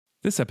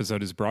This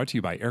episode is brought to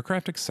you by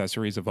Aircraft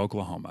Accessories of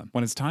Oklahoma.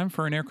 When it's time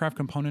for an aircraft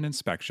component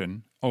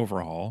inspection,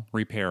 overhaul,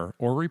 repair,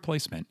 or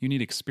replacement, you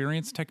need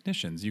experienced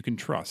technicians you can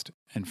trust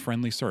and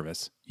friendly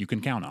service you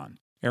can count on.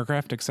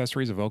 Aircraft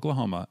Accessories of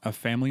Oklahoma, a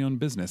family-owned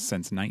business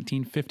since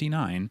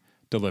 1959,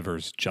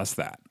 delivers just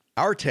that.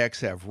 Our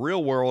techs have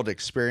real-world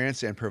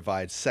experience and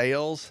provide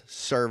sales,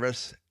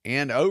 service,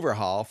 and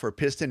overhaul for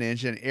piston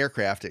engine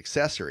aircraft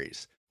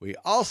accessories. We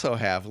also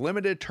have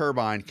limited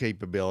turbine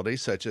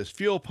capabilities such as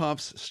fuel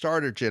pumps,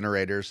 starter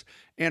generators,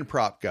 and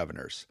prop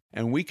governors.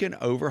 And we can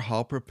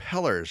overhaul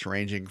propellers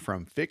ranging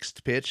from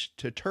fixed pitch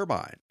to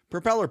turbine.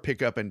 Propeller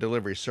pickup and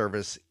delivery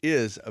service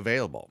is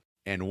available.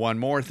 And one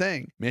more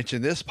thing,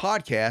 mention this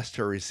podcast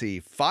to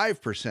receive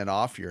 5%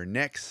 off your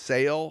next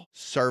sale,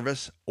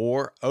 service,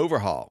 or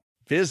overhaul.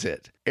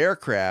 Visit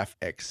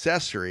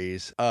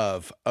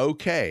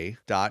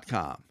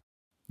aircraftaccessoriesofok.com.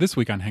 This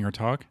week on Hangar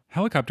Talk,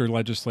 helicopter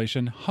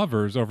legislation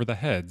hovers over the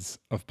heads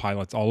of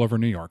pilots all over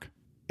New York.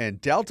 And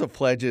Delta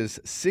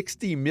pledges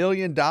 $60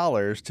 million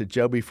to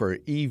Joby for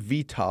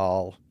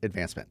eVTOL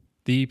advancement.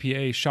 The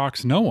EPA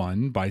shocks no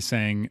one by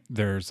saying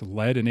there's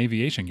lead in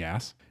aviation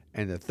gas.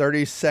 And the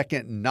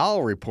 30-second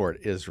null report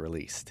is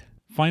released.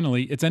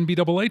 Finally, it's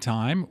NBAA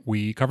time.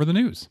 We cover the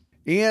news.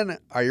 Ian,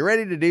 are you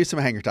ready to do some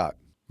Hangar Talk?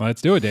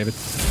 Let's do it, David.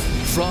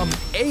 From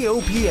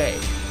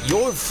AOPA,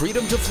 your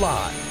freedom to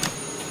fly.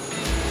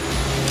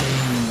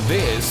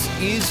 This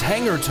is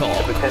Hangar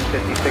Talk.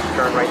 1056,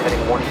 turn right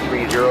heading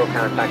 130,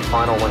 contact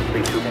final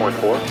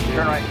 132.4.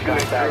 Turn right,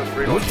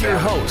 contact. With your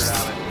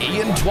hosts,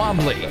 Ian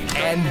Twombly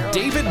and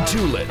David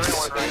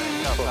Tulis.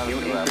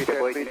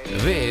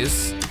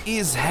 This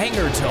is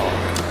Hangar Talk.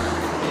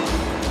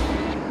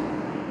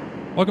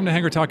 Welcome to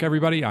Hangar Talk,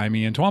 everybody. I'm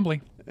Ian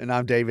Twombly. And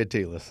I'm David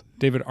Tulis.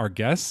 David, our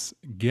guests,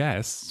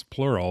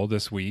 plural,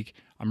 this week,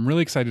 I'm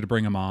really excited to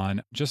bring them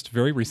on. Just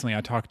very recently,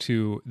 I talked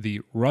to the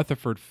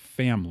Rutherford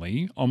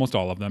family, almost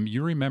all of them.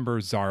 You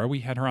remember Zara, we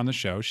had her on the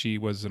show. She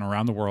was an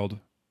around-the-world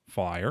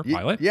pilot,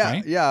 right?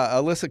 Yeah.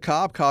 Alyssa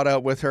Cobb caught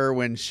up with her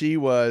when she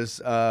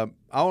was, I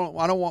don't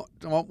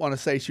want to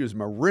say she was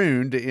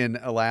marooned in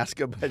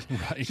Alaska, but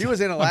right. She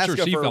was in Alaska I'm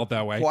sure she for felt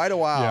that way. Quite a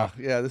while.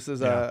 Yeah. This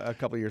is a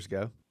couple of years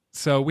ago.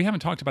 So we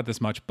haven't talked about this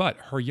much, but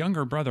her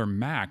younger brother,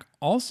 Mac,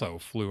 also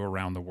flew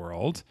around the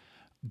world.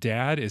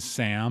 Dad is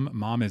Sam,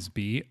 mom is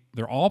Bee.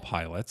 They're all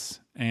pilots,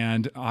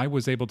 and I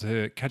was able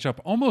to catch up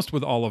almost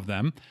with all of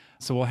them.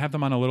 So we'll have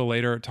them on a little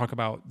later, talk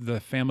about the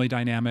family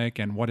dynamic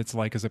and what it's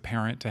like as a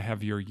parent to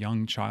have your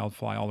young child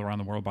fly all around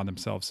the world by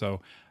themselves.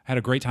 So I had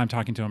a great time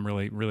talking to them.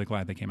 Really, really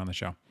glad they came on the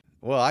show.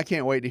 Well, I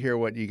can't wait to hear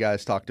what you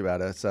guys talked about.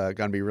 It's going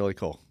to be really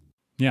cool.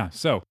 Yeah,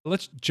 so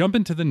let's jump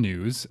into the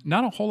news.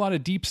 Not a whole lot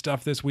of deep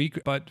stuff this week,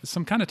 but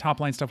some kind of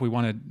top-line stuff we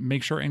want to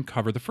make sure and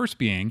cover. The first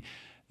being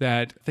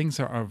that things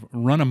are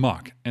run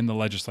amok in the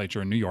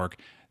legislature in New York.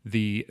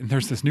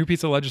 There's this new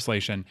piece of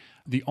legislation.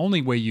 The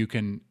only way you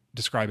can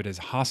describe it as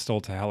hostile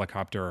to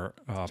helicopter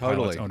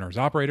pilots, owners,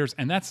 operators,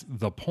 and that's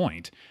the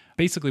point.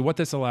 Basically, what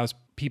this allows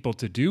people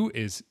to do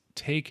is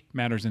take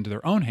matters into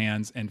their own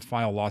hands and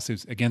file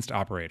lawsuits against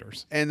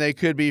operators. And they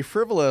could be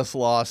frivolous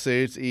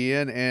lawsuits,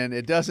 Ian, and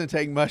it doesn't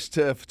take much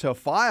to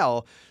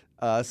file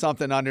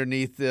something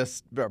underneath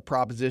this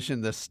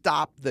proposition, the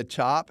Stop the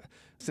Chop,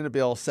 Senate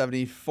Bill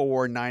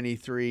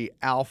 7493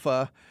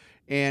 Alpha.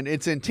 And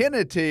it's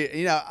intended to,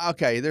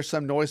 there's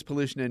some noise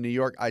pollution in New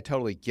York. I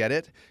totally get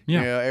it.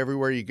 Yeah.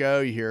 Everywhere you go,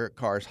 you hear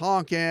cars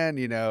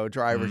honking,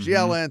 drivers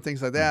yelling,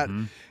 things like that.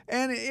 Mm-hmm.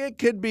 And it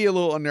could be a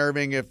little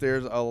unnerving if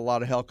there's a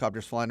lot of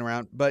helicopters flying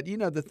around. But,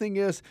 the thing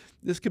is,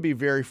 this could be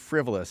very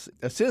frivolous.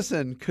 A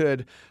citizen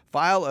could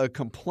file a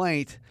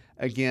complaint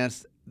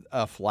against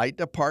a flight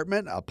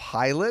department, a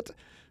pilot,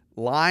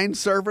 line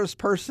service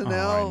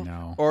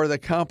personnel, or the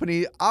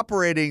company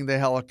operating the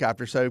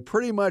helicopter. So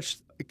pretty much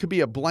it could be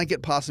a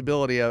blanket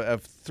possibility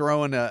of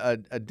throwing a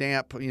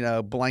damp,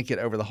 blanket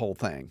over the whole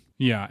thing.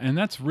 Yeah, and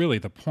that's really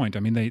the point. I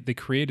mean, they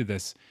created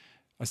this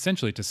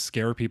essentially to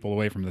scare people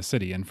away from the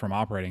city and from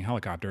operating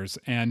helicopters.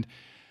 And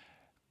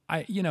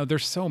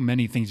there's so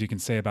many things you can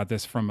say about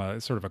this from a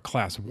sort of a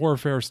class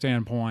warfare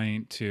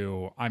standpoint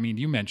to,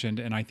 you mentioned,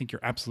 and I think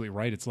you're absolutely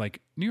right. It's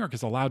like New York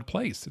is a loud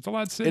place. It's a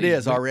loud city. It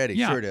is already.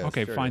 Yeah. Sure it is.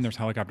 Okay, sure fine. There's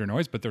helicopter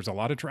noise, but there's a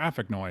lot of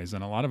traffic noise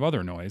and a lot of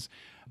other noise.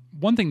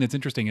 One thing that's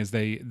interesting is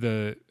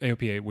the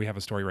AOPA, we have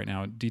a story right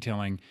now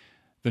detailing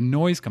the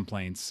noise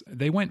complaints.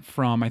 They went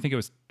from, I think it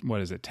was,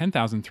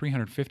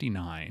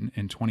 10,359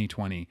 in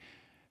 2020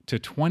 to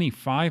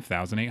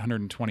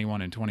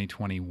 25,821 in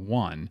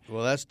 2021.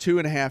 Well, that's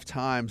 2.5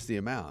 times the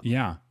amount.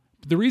 Yeah.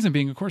 The reason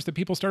being, of course, that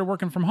people started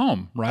working from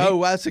home, right?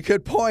 Oh, that's a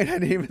good point. I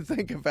didn't even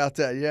think about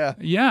that. Yeah.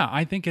 Yeah.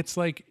 I think it's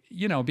like,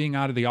 being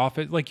out of the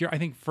office. Like I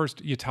think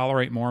first you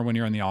tolerate more when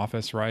you're in the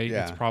office, right?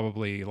 Yeah. It's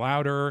probably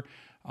louder.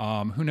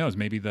 Who knows?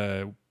 Maybe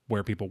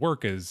where people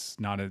work is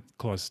not as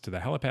close to the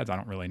helipads. I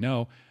don't really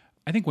know.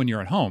 I think when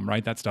you're at home,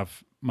 right, that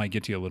stuff might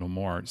get to you a little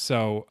more.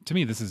 So to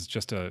me, this is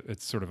just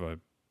it's sort of a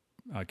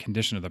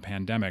condition of the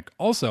pandemic.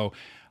 Also,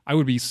 I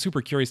would be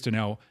super curious to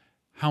know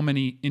how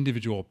many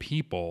individual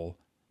people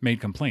made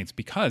complaints,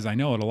 because I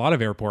know at a lot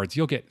of airports,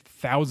 you'll get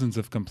thousands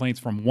of complaints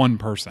from one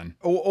person.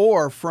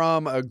 Or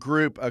from a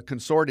group, a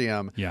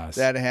consortium Yes.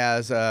 that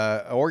has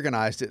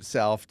organized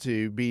itself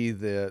to be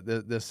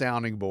the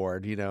sounding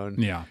board, And,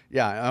 Yeah.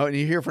 Yeah. And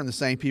you hear from the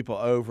same people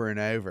over and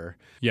over.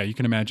 Yeah, you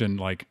can imagine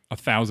like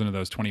 1,000 of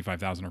those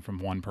 25,000 are from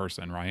one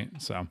person, right?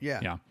 So,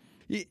 Yeah.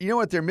 You know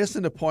what? They're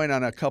missing the point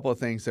on a couple of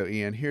things, though,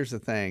 Ian. Here's the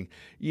thing.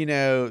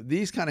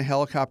 These kind of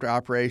helicopter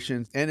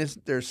operations, and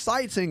there's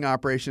sightseeing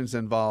operations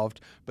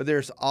involved, but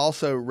there's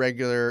also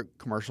regular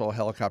commercial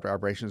helicopter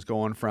operations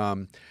going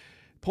from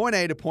point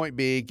A to point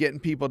B, getting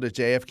people to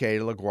JFK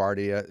to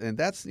LaGuardia, and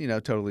that's,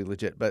 totally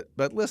legit. But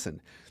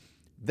listen,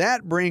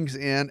 that brings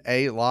in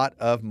a lot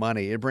of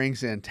money. It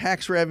brings in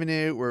tax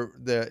revenue.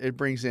 It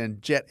brings in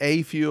Jet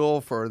A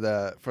fuel for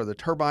the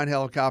turbine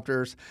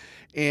helicopters,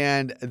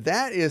 and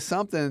that is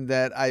something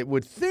that I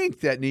would think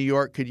that New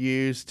York could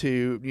use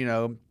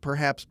to,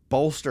 perhaps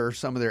bolster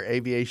some of their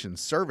aviation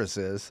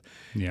services.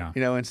 yeah.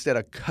 Instead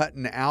of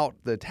cutting out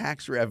the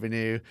tax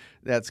revenue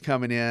that's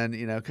coming in,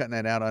 cutting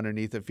that out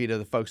underneath the feet of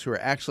the folks who are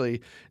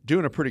actually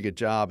doing a pretty good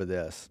job of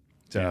this.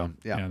 So,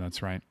 Yeah,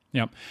 that's right.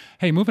 Yep.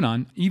 Hey, moving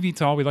on.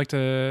 eVTOL, we like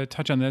to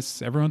touch on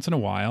this every once in a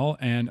while,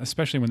 and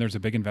especially when there's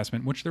a big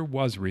investment, which there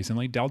was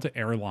recently. Delta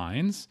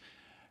Airlines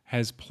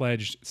has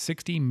pledged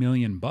 $60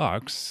 million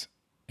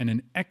and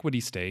an equity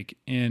stake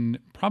in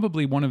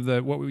probably one of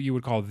the, what you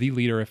would call the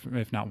leader,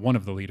 if not one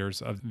of the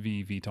leaders of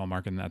the VTOL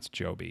market, and that's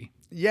Joby.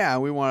 Yeah,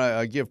 we want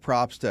to give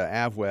props to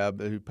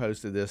AvWeb, who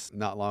posted this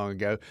not long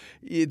ago.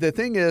 The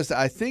thing is,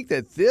 I think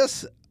that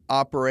this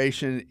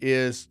operation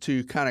is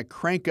to kind of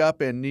crank up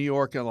in New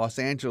York and Los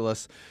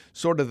Angeles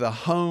sort of the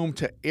home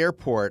to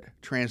airport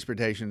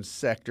transportation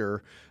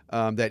sector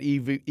that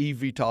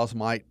eVTOLs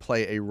might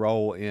play a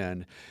role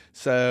in.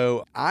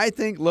 So I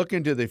think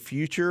looking to the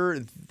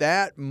future,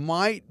 that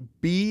might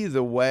be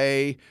the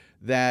way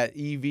that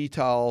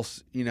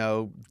eVTOLs,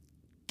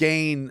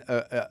 gain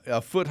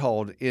a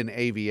foothold in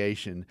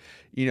aviation,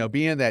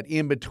 being that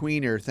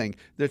in-betweener thing.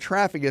 The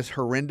traffic is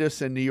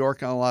horrendous in New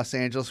York and Los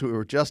Angeles. We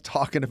were just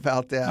talking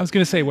about that. I was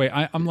going to say, wait,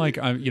 I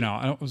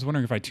was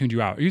wondering if I tuned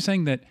you out. Are you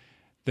saying that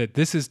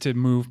this is to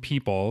move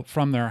people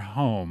from their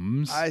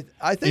homes I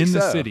think in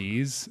the so.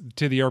 cities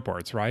to the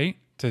airports, right?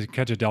 To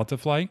catch a Delta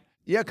flight?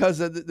 Yeah, because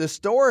the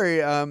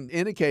story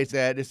indicates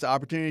that it's the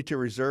opportunity to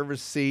reserve a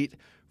seat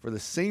for the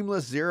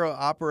seamless zero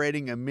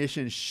operating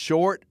emission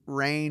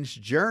short-range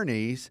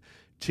journeys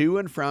to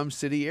and from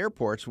city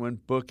airports when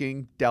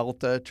booking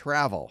Delta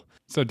travel.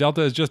 So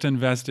Delta has just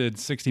invested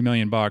 $60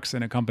 million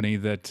in a company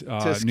that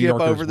To skip New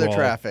Yorkers over the will,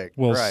 traffic,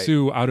 will right.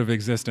 sue out of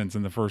existence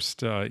in the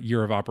first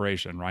year of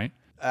operation, right?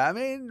 I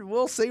mean,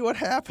 we'll see what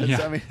happens.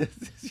 Yeah. I mean,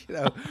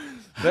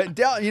 but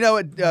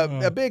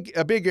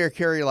a big air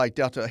carrier like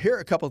Delta. Here are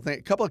a couple of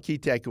key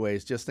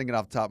takeaways. Just thinking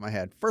off the top of my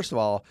head. First of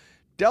all,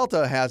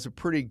 Delta has a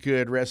pretty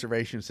good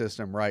reservation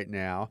system right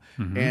now,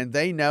 and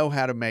they know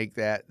how to make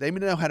that. They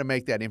know how to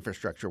make that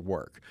infrastructure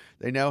work.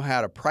 They know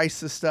how to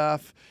price the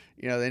stuff.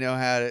 They know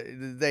how to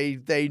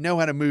they know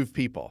how to move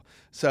people.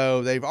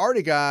 So they've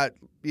already got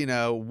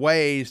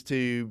ways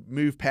to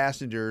move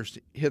passengers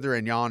hither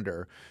and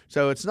yonder.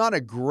 So it's not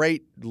a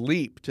great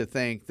leap to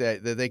think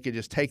that they could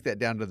just take that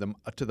down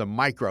to the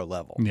micro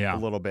level a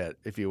little bit,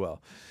 if you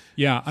will.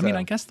 Yeah, I mean,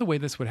 I guess the way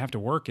this would have to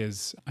work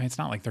is it's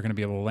not like they're going to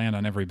be able to land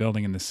on every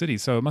building in the city.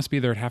 So it must be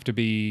it'd have to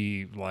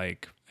be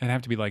like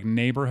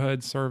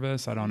neighborhood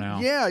service. I don't know.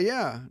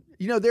 Yeah.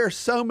 There are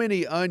so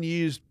many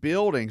unused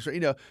buildings.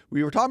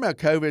 We were talking about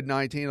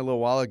COVID-19 a little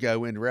while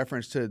ago in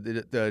reference to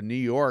the New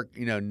York,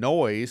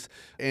 noise.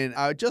 And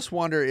I just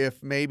wonder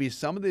if maybe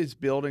some of these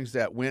buildings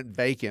that went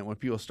vacant when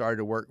people started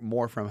to work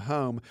more from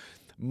home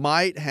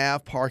might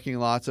have parking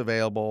lots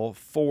available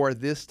for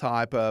this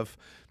type of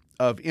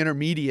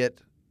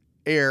intermediate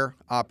air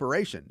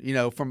operation,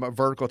 from a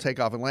vertical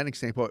takeoff and landing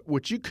standpoint,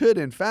 which you could,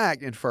 in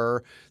fact, infer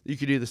you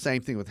could do the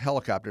same thing with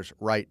helicopters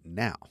right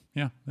now.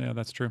 Yeah,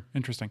 that's true.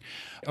 Interesting.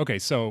 Okay,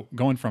 so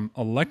going from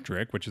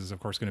electric, which is, of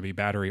course, going to be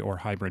battery or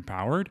hybrid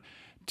powered,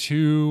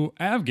 to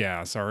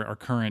avgas, our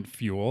current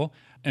fuel,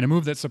 and a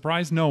move that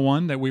surprised no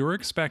one that we were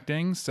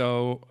expecting.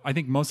 So I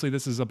think mostly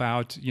this is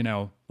about,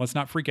 let's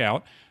not freak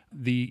out.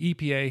 The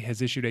EPA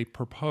has issued a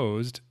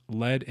proposed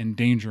lead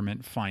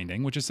endangerment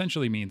finding, which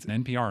essentially means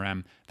an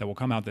NPRM that will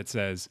come out that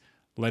says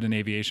lead in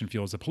aviation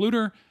fuel is a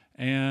polluter,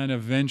 and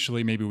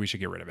eventually maybe we should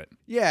get rid of it.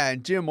 Yeah,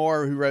 and Jim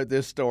Moore, who wrote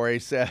this story,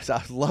 says,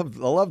 I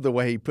love the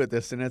way he put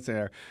this sentence in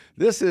there.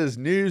 This is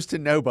news to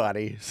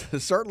nobody.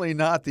 Certainly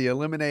not the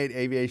Eliminate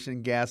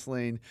Aviation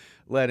Gasoline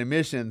Lead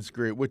Emissions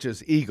group, which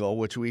is EGLE,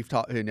 which we've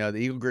talked, the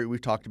EGLE group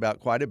we've talked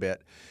about quite a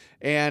bit.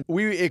 And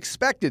we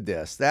expected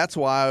this. That's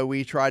why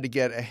we tried to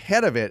get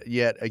ahead of it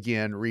yet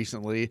again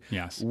recently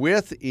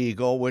with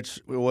EGLE, which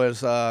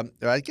was,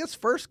 I guess,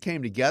 first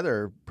came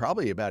together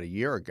probably about a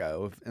year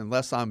ago,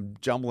 unless I'm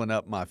jumbling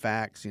up my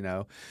facts,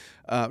 No,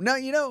 I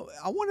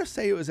want to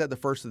say it was at the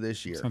first of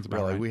this year. Sounds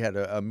about right. We had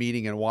a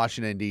meeting in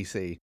Washington,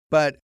 D.C.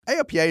 But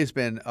AOPA has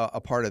been a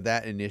part of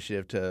that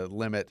initiative to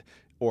limit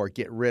or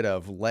get rid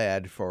of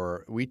lead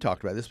for, we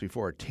talked about this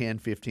before, 10,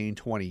 15,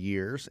 20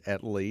 years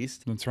at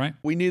least. That's right.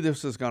 We knew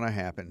this was going to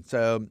happen.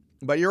 So,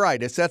 but you're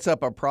right. It sets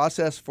up a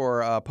process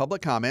for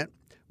public comment,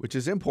 which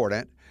is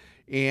important.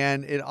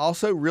 And it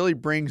also really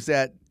brings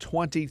that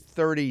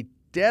 2030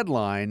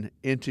 deadline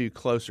into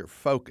closer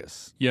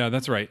focus. Yeah,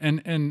 that's right.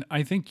 And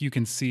I think you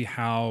can see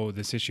how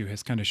this issue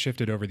has kind of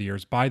shifted over the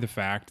years by the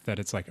fact that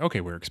it's like,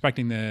 okay, we're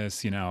expecting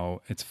this,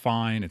 it's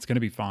fine, it's going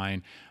to be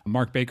fine.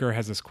 Mark Baker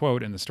has this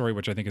quote in the story,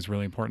 which I think is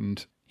really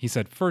important. He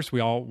said, first, we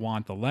all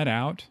want the lead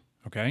out.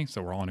 Okay,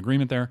 so we're all in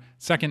agreement there.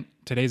 Second,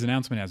 today's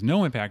announcement has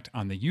no impact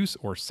on the use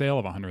or sale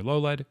of 100 low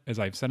lead, as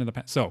I've said in the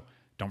past. So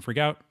don't freak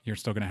out. You're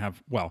still going to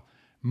have,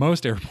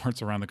 most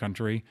airports around the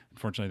country.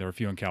 Unfortunately, there are a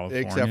few in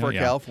California. Except for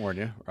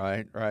California,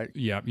 right.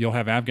 Yeah, you'll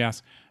have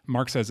avgas.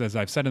 Mark says, as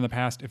I've said in the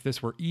past, if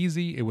this were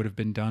easy, it would have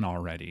been done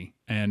already.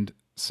 And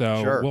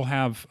so we'll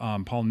have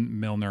Paul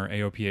Milner,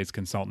 AOPA's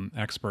consultant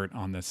expert,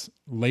 on this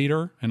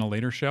later in a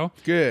later show.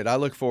 Good. I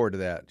look forward to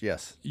that.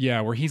 Yes.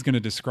 Yeah, where he's going to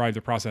describe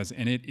the process,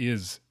 and it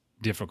is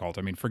difficult.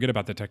 I mean, forget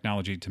about the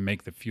technology to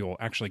make the fuel.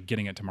 Actually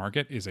getting it to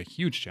market is a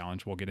huge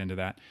challenge. We'll get into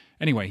that.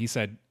 Anyway, he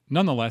said,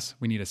 nonetheless,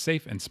 we need a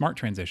safe and smart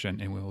transition,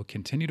 and we will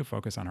continue to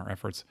focus on our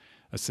efforts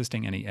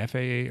assisting any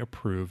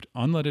FAA-approved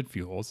unleaded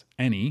fuels,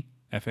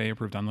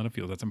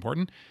 that's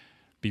important,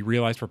 be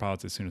realized for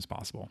pilots as soon as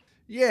possible.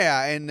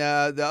 Yeah, and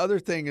the other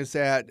thing is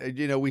that,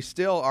 we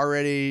still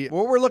already,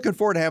 we're looking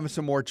forward to having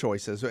some more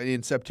choices.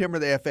 In September,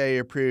 the FAA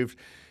approved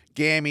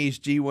GAME's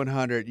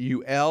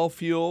G100 UL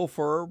fuel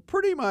for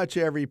pretty much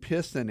every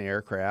piston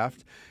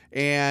aircraft.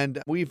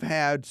 And we've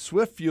had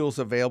Swift fuels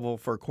available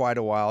for quite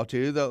a while,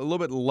 too. A little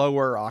bit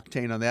lower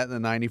octane on that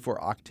than the 94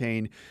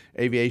 octane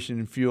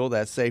aviation fuel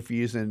that's safe for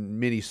use in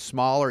many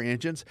smaller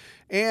engines.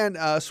 And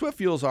Swift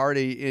fuel is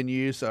already in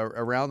use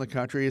around the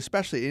country,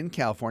 especially in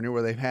California,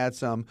 where they've had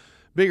some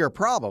bigger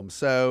problems.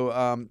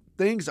 So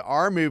things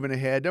are moving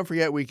ahead. Don't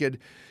forget, you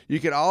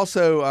could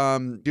also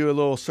do a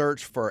little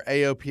search for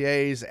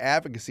AOPA's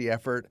advocacy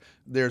effort.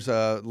 There's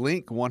a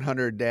link,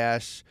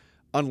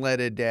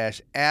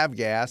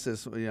 100-unleaded-avgas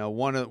is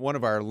one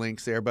of our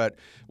links there. But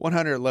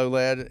 100 low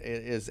lead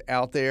is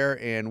out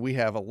there, and we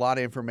have a lot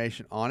of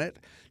information on it.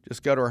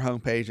 Just go to our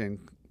homepage and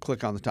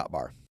click on the top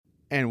bar,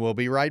 and we'll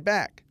be right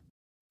back.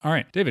 All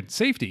right, David,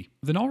 safety.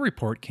 The Null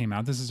report came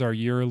out. This is our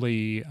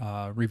yearly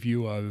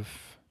review of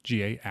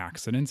GA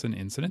accidents and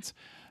incidents.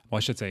 Well,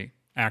 I should say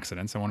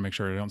accidents. I want to make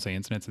sure I don't say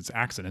incidents. It's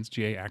accidents,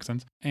 GA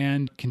accidents.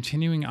 And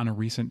continuing on a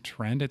recent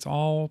trend, it's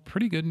all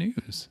pretty good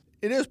news.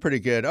 It is pretty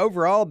good.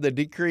 Overall, the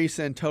decrease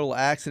in total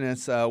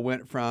accidents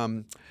went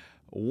from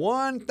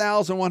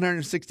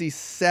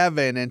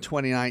 1,167 in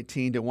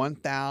 2019 to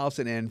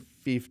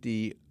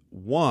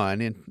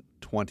 1,051 in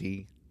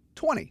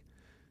 2020.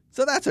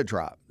 So that's a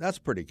drop. That's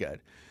pretty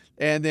good.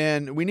 And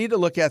then we need to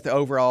look at the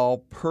overall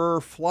per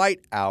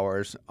flight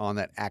hours on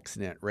that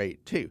accident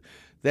rate too.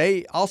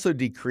 They also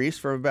decreased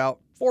from about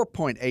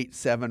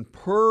 4.87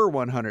 per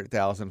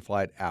 100,000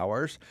 flight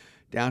hours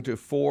down to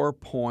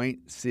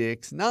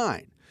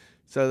 4.69.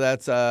 So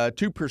that's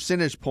 2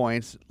 percentage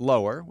points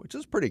lower, which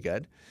is pretty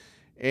good.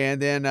 And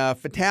then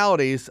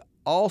fatalities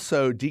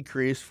also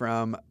decreased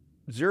from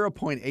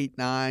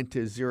 0.89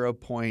 to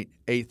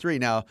 0.83.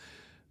 Now,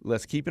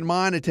 let's keep in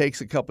mind it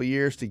takes a couple of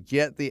years to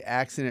get the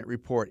accident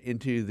report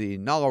into the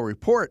Null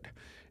report,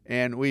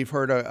 and we've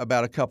heard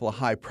about a couple of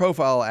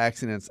high-profile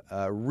accidents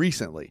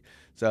recently.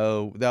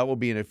 So that will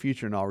be in a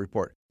future Null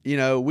report.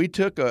 We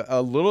took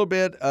a little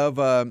bit of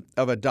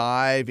a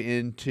dive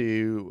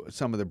into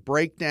some of the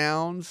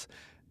breakdowns.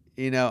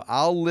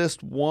 I'll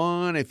list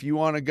one if you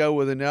want to go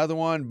with another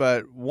one,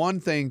 but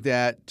one thing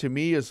that to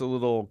me is a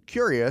little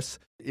curious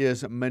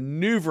is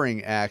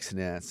maneuvering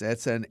accidents.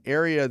 That's an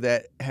area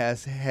that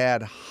has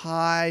had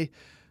high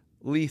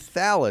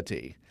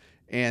lethality,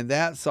 and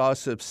that saw a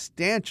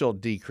substantial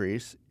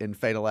decrease in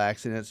fatal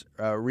accidents,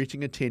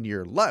 reaching a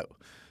 10-year low.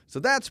 So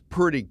that's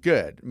pretty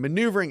good.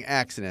 Maneuvering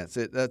accidents,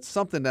 that's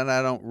something that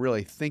I don't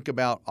really think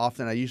about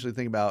often. I usually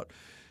think about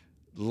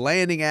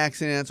landing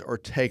accidents or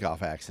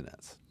takeoff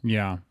accidents.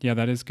 Yeah,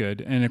 that is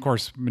good. And of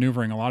course,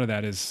 maneuvering, a lot of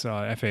that is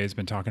FAA has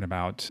been talking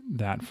about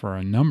that for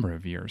a number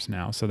of years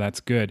now. So that's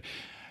good.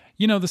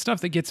 The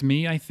stuff that gets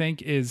me, I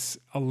think, is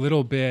a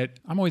little bit,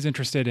 I'm always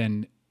interested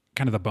in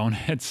kind of the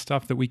bonehead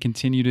stuff that we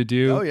continue to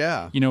do. Oh,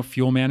 yeah.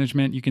 Fuel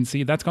management, you can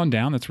see that's gone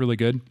down. That's really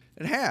good.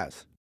 It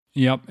has.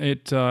 Yep.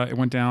 It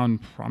went down.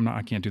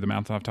 I can't do the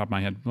math off the top of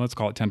my head. Let's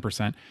call it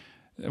 10%.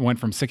 It went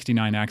from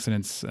 69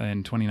 accidents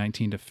in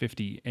 2019 to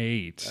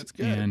 58 That's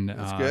good. In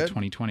That's good.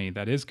 2020.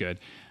 That is good.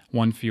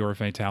 One fewer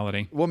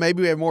fatality. Well,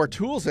 maybe we have more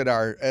tools at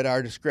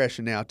our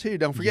discretion now too.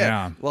 Don't forget,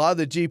 a lot of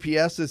the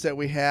GPSs that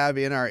we have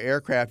in our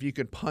aircraft, you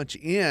can punch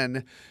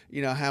in,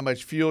 how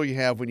much fuel you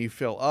have when you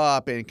fill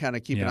up, and kind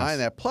of keep an eye on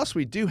that. Plus,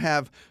 we do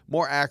have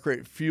more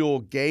accurate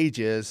fuel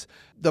gauges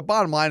the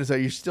bottom line is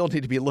that you still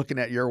need to be looking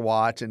at your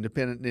watch, and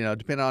depending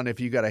on if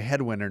you got a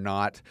headwind or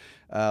not,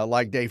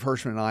 like Dave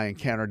Hirschman and I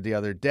encountered the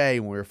other day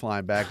when we were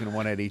flying back in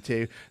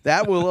 182,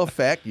 that will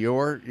affect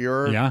your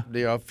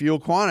fuel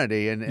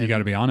quantity. And you got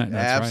to be on it.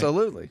 That's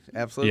absolutely. right.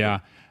 Absolutely. Yeah.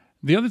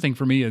 The other thing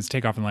for me is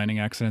takeoff and landing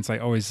accidents. I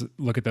always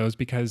look at those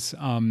because,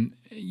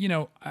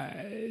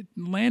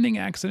 landing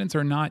accidents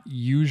are not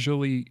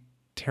usually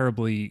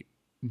terribly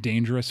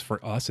dangerous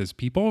for us as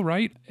people,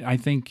 right? I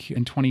think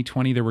in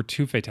 2020, there were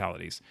 2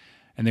 fatalities,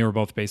 and they were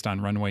both based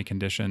on runway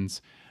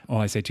conditions. Well,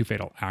 I say 2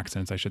 fatal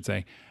accidents, I should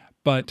say,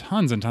 but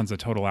tons and tons of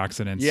total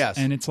accidents. Yes,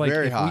 and it's like,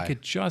 if high. we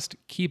could just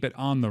keep it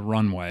on the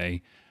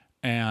runway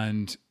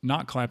and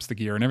not collapse the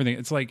gear and everything.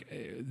 It's like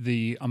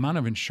the amount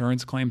of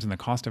insurance claims and the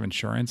cost of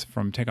insurance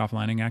from takeoff and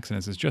landing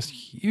accidents is just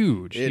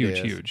huge,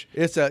 huge.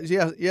 It's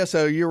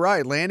so you're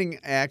right. Landing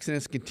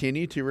accidents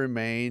continue to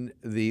remain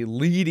the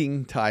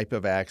leading type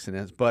of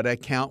accidents, but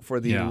account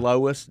for the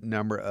lowest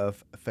number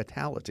of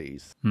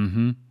fatalities.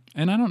 Mm-hmm.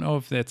 And I don't know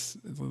if that's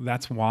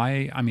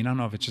why. I mean, I don't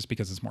know if it's just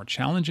because it's more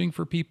challenging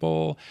for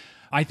people.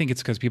 I think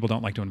it's because people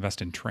don't like to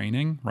invest in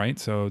training, right?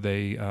 So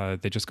they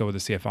just go with the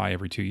CFI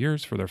every 2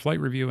 years for their flight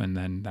review, and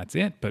then that's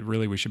it. But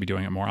really, we should be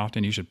doing it more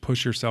often. You should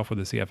push yourself with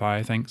the CFI,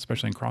 I think,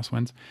 especially in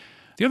crosswinds.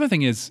 The other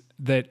thing is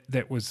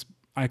that was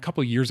a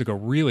couple of years ago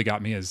really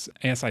got me as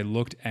I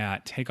looked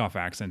at takeoff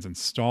accidents and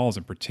stalls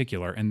in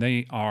particular, and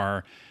they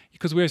are,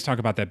 because we always talk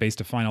about that base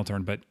to final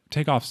turn, but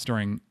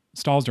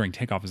stalls during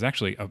takeoff is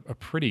actually a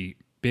pretty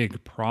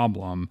big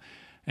problem.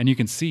 And you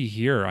can see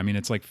here, I mean,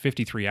 it's like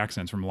 53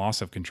 accidents from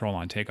loss of control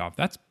on takeoff.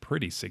 That's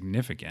pretty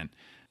significant.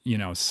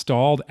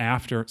 Stalled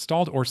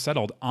or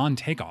settled on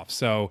takeoff.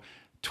 So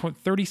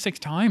 36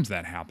 times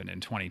that happened in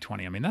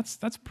 2020. I mean, that's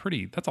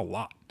a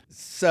lot.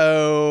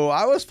 So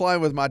I was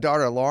flying with my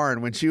daughter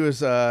Lauren when she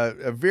was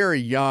a very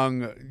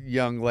young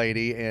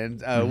lady,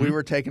 and we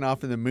were taking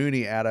off in the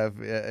Mooney out of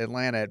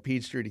Atlanta at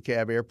Peachtree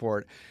DeKalb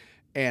Airport.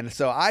 And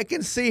so I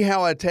can see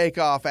how a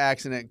takeoff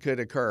accident could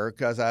occur,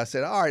 because I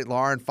said, all right,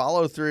 Lauren,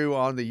 follow through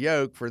on the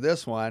yoke for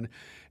this one.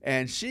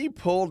 And she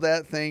pulled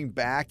that thing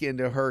back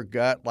into her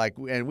gut,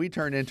 and we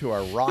turned into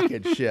a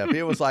rocket ship.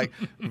 It was like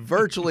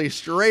virtually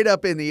straight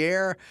up in the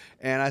air.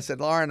 And I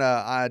said, Lauren,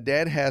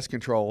 Dad has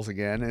controls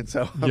again. And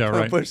so I'm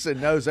going to push the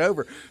nose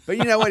over. But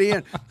you know what,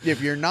 Ian?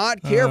 If you're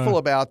not careful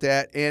about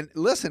that, and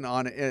listen,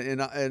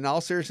 in all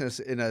seriousness,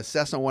 in a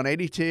Cessna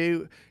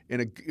 182, in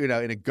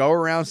a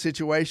go-around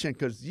situation,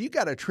 because you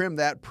got to trim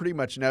that pretty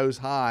much nose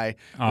high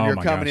when you're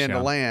coming in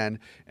to land.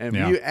 And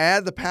if you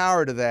add the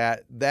power to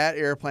that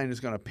airplane is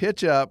going to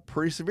pitch up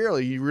pretty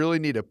severely. You really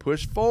need to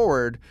push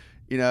forward,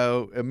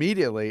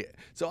 immediately.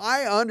 So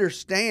I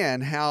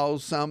understand how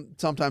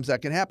sometimes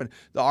that can happen.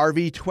 The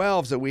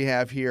RV-12s that we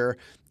have here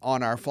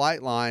on our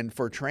flight line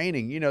for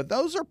training,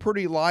 those are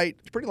pretty light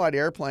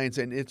airplanes,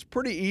 and it's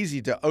pretty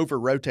easy to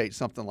over-rotate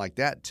something like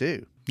that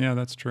too. Yeah,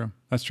 that's true.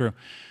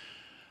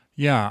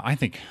 Yeah, I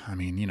think, the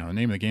name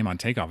of the game on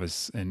takeoff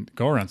and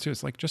go-arounds too,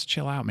 it's like, just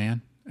chill out,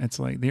 man. It's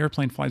like the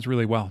airplane flies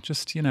really well.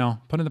 Just,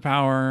 put in the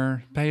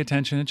power, pay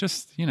attention, and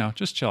just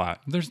chill out.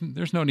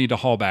 There's no need to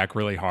haul back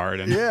really hard.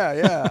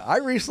 Yeah. I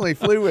recently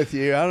flew with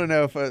you. I don't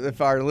know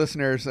if our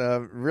listeners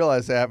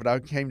realize that, but I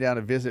came down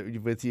to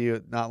visit with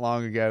you not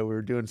long ago. We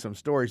were doing some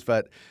stories,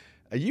 but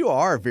you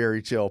are a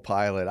very chill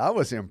pilot. I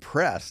was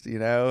impressed,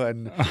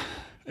 and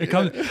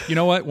you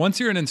know what? Once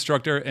you're an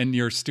instructor and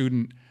your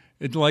student,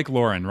 it's like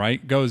Lauren,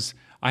 right?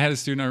 I had a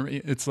student,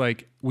 it's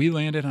like, we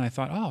landed and I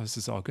thought, oh, this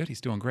is all good. He's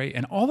doing great.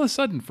 And all of a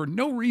sudden, for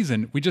no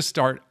reason, we just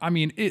start,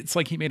 it's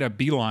like he made a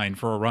beeline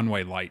for a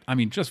runway light.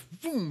 Just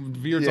boom,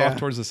 veers off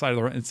towards the side of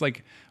the runway. It's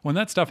like, when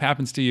that stuff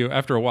happens to you,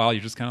 after a while,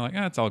 you're just kind of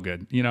like, it's all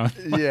good,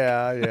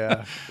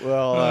 Yeah.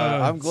 Well,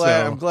 I'm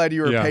glad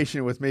you were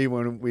patient with me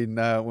when we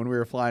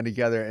were flying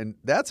together. And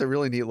that's a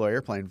really neat little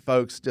airplane.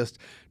 Folks, just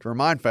to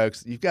remind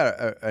folks, you've got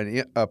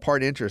a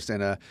part interest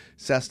in a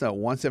Cessna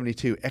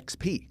 172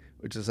 XP,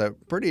 which is a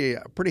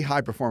pretty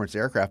high performance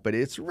aircraft, but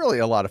it's really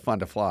a lot of fun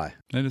to fly.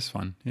 It is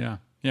fun. Yeah.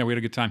 Yeah, we had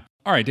a good time.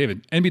 All right,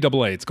 David,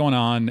 NBAA, it's going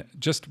on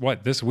just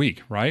this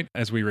week, right?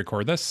 As we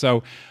record this.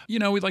 So,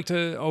 we'd like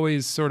to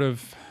always sort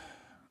of,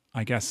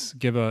 I guess,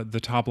 give the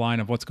top line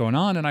of what's going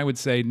on. And I would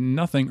say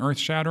nothing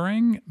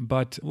earth-shattering,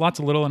 but lots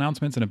of little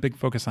announcements and a big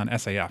focus on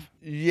SAF.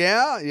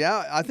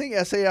 Yeah. I think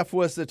SAF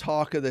was the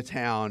talk of the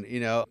town.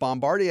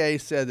 Bombardier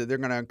said that they're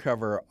going to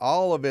cover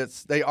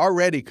they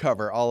already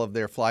cover all of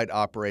their flight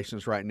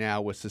operations right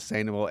now with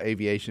sustainable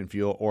aviation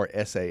fuel, or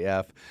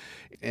SAF.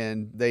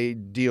 And they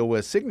deal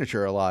with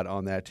Signature a lot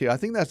on that too. I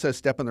think that's a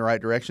step in the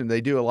right direction.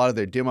 They do a lot of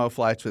their demo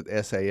flights with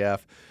SAF.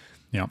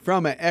 Yeah.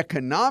 From an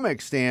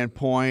economic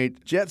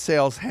standpoint, jet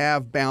sales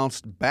have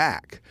bounced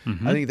back.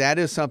 Mm-hmm. I think that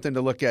is something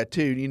to look at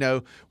too.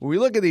 When we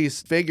look at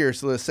these figures,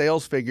 the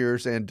sales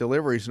figures and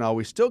deliveries and all,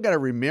 we still got to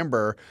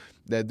remember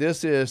that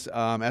this is,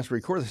 as we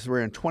record this,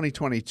 we're in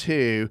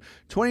 2022.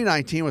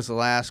 2019 was the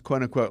last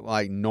quote unquote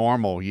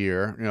normal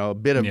year, a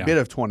bit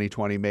of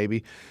 2020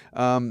 maybe.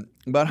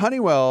 But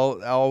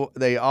Honeywell,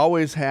 they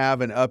always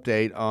have an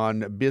update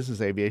on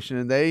business aviation,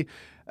 and they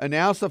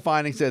announced the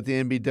findings at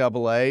the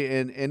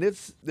NBAA, and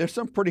there's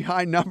some pretty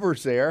high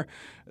numbers there.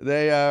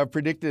 They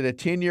predicted a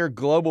 10-year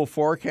global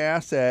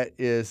forecast that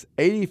is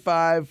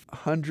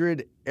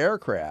 8,500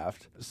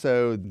 aircraft.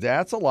 So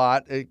that's a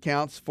lot. The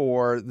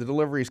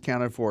deliveries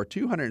counted for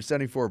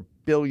 $274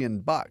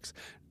 billion.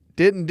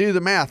 Didn't do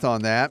the math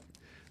on that.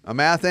 My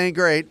math ain't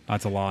great.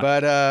 That's a lot.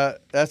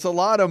 But that's a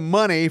lot of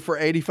money for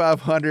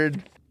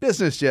 8,500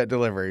 business jet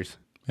deliveries.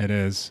 It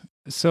is.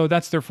 So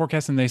that's their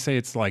forecast, and they say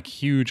it's like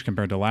huge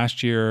compared to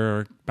last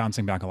year,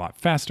 bouncing back a lot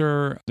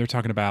faster. They're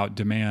talking about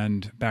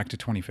demand back to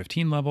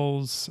 2015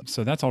 levels.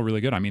 So that's all really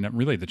good. I mean,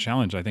 really the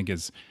challenge, I think,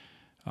 is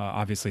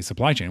obviously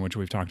supply chain, which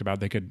we've talked about.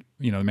 They could,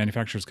 the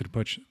manufacturers could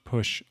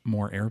push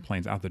more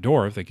airplanes out the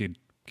door if they could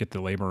get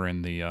the labor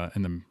and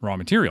the raw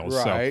materials.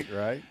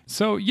 Right.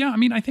 So yeah, I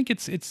mean, I think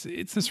it's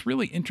this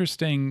really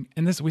interesting,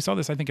 and we saw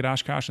this, I think, at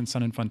Oshkosh and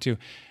Sun and Fun too.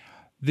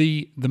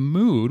 The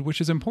mood, which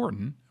is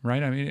important,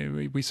 right? I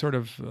mean, we sort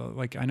of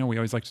I know we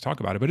always like to talk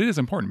about it, but it is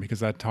important because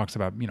that talks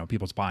about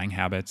people's buying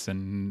habits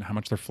and how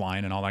much they're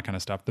flying and all that kind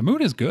of stuff. The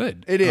mood is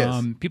good. It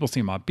is. People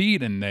seem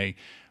upbeat, and they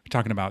are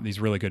talking about these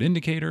really good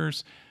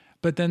indicators.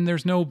 But then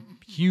there's no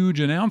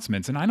huge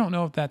announcements, and I don't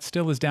know if that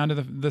still is down to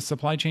the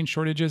supply chain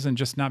shortages and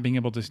just not being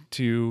able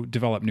to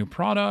develop new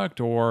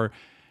product, or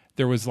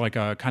there was like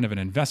a kind of an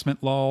investment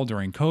lull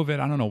during COVID.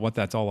 I don't know what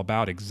that's all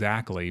about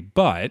exactly,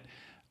 but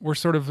we're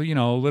sort of,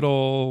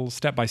 little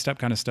step-by-step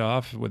kind of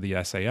stuff with the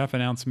SAF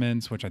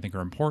announcements, which I think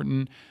are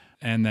important.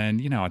 And then,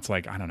 it's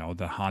like, I don't know,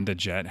 the Honda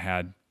Jet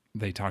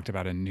they talked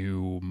about a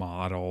new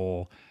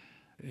model.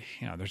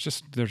 There's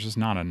just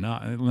not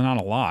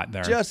a lot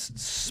there. Just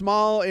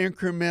small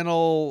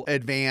incremental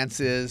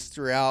advances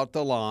throughout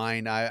the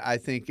line. I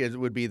think it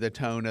would be the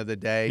tone of the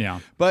day. Yeah.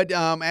 But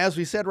as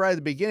we said right at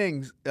the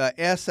beginning,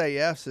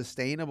 SAF,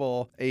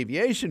 sustainable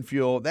aviation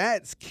fuel,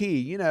 that's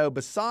key.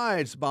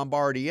 Besides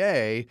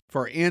Bombardier,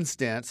 for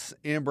instance,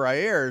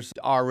 Embraer's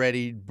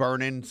already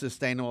burning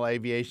sustainable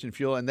aviation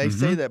fuel, and they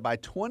say that by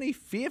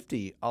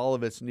 2050, all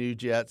of its new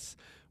jets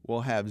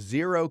will have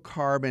zero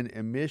carbon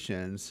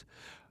emissions.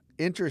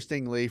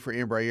 Interestingly, for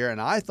Embraer,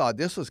 and I thought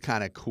this was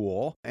kind of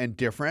cool and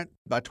different,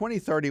 by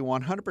 2030,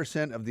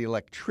 100% of the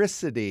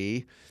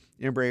electricity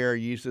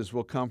Embraer uses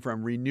will come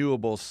from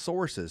renewable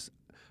sources.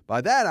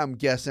 By that, I'm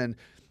guessing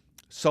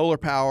solar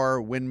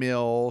power,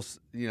 windmills,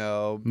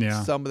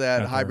 some of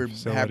that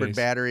hybrid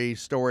battery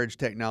storage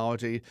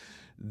technology.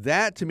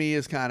 That, to me,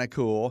 is kind of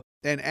cool.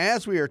 And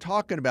as we are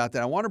talking about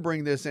that, I want to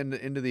bring this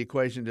into the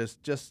equation.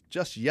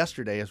 Just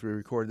yesterday, as we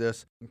record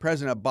this,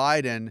 President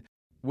Biden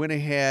went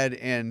ahead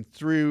and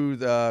threw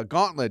the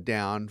gauntlet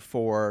down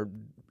for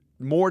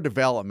more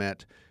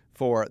development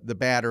for the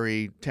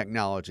battery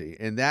technology,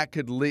 and that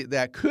could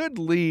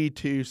lead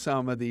to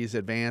some of these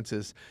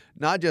advances,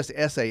 not just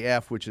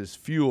SAF, which is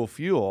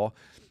fuel,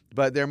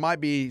 but there might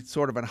be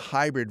sort of a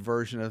hybrid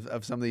version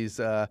of some of these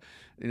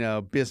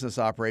business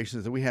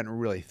operations that we hadn't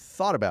really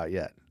thought about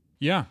yet.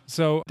 Yeah.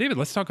 So David,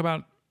 let's talk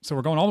about. So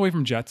we're going all the way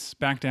from jets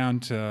back down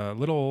to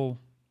little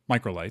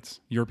microlights,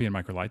 European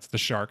microlights, the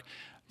Shark.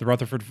 The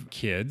Rutherford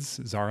kids,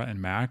 Zara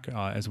and Mac,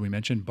 as we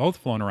mentioned, both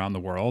flown around the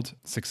world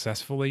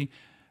successfully.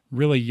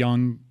 Really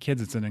young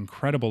kids. It's an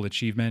incredible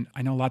achievement.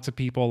 I know lots of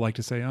people like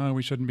to say,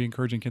 we shouldn't be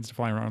encouraging kids to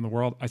fly around the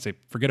world. I say,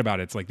 forget about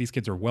it. It's like these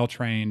kids are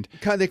well-trained.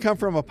 They come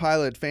from a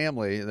pilot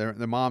family. Their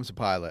mom's a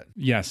pilot.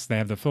 Yes, they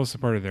have the full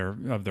support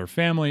of their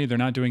family. They're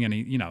not doing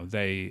any,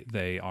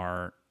 they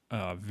are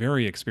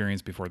very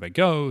experienced before they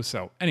go.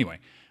 So anyway,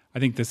 I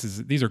think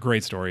these are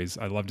great stories.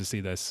 I love to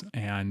see this.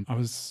 And I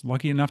was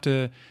lucky enough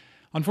to...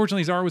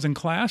 Unfortunately, Zara was in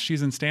class.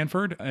 She's in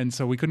Stanford, and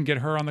so we couldn't get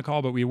her on the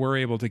call, but we were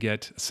able to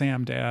get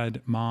Sam,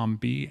 Dad, Mom,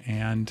 B,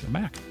 and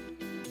Mac.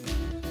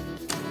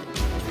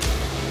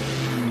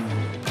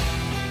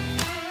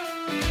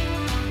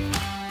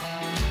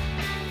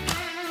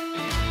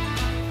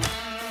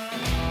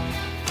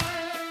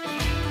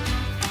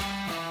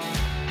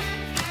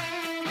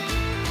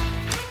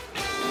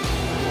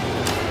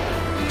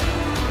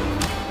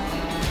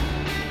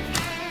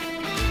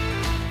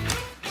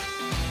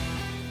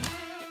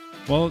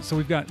 Well, so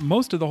we've got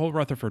most of the whole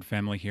Rutherford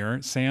family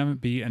here. Sam,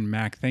 B, and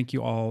Mac, thank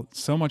you all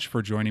so much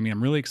for joining me.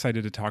 I'm really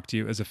excited to talk to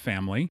you as a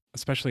family,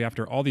 especially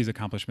after all these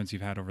accomplishments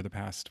you've had over the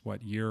past,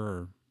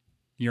 year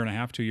and a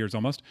half, 2 years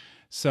almost.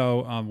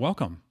 So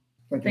welcome.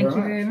 Thank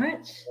you very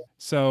much.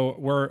 So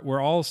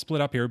we're all split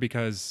up here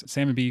because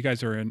Sam and B, you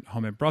guys are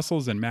home at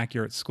Brussels, and Mac,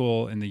 you're at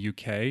school in the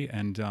UK.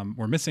 And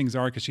we're missing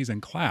Zara because she's in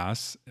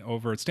class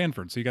over at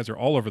Stanford. So you guys are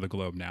all over the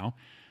globe now.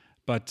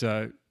 But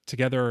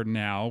together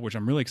now, which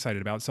I'm really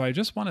excited about. So I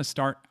just want to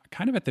start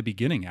kind of at the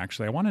beginning,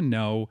 actually. I want to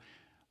know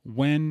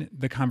when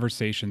the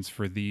conversations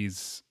for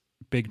these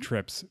big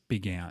trips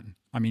began.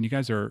 I mean, you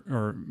guys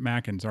or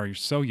Mac and Zara, you're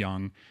so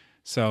young.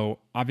 So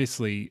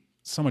obviously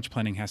so much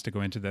planning has to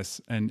go into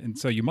this. And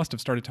so you must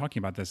have started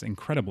talking about this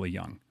incredibly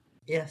young.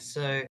 Yeah,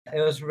 so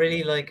it was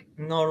really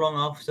not long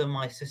after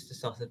my sister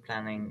started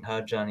planning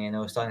her journey and it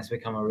was starting to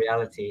become a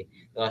reality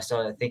that I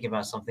started thinking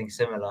about something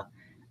similar.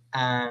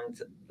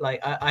 and like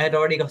I had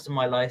already gotten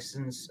my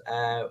license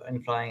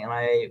in flying, and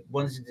I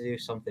wanted to do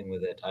something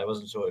with it. I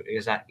wasn't sure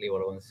exactly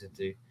what I wanted to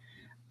do,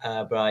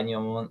 but I knew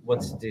I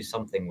wanted to do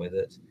something with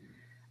it,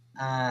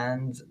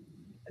 and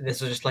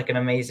this was just like an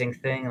amazing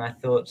thing. And I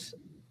thought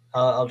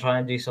I'll try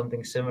and do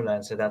something similar,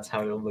 and so that's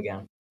how it all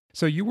began.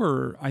 So you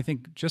were, I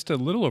think, just a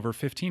little over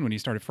 15 when you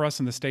started. For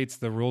us in the States,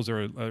 the rules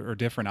are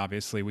different.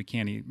 Obviously, we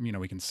can't,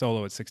 we can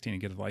solo at 16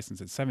 and get a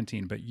license at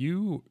 17. But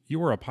you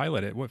were a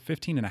pilot at what,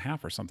 15 and a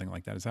half or something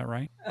like that. Is that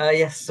right?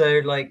 Yes.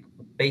 So like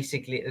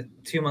basically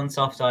 2 months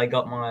after I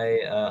got my,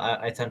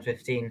 I turned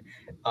 15,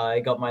 I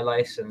got my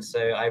license.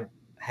 So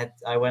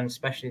I went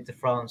specially to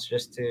France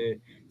just to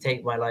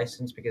take my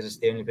license because it's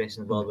the only place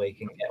in the world where you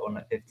can get one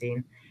at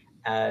 15.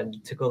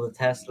 And took all the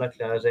tests.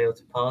 Luckily, I was able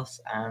to pass,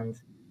 and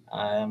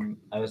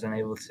I was then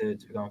able to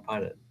become a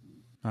pilot.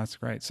 That's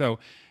great. So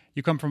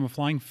you come from a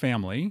flying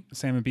family.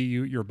 Sam and B,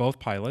 you're both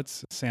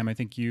pilots. Sam, I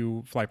think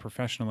you fly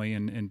professionally,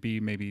 and B,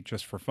 maybe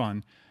just for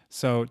fun.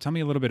 So tell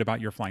me a little bit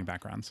about your flying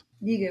backgrounds.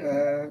 You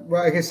go.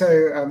 Well, okay,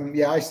 so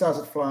I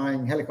started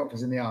flying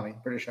helicopters in the Army,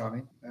 British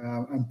Army.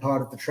 And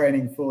part of the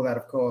training for that,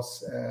 of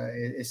course,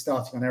 is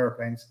starting on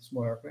aeroplanes,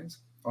 small aeroplanes,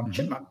 on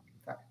Chipmunk,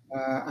 in fact.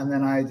 And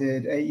then I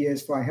did 8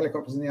 years flying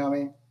helicopters in the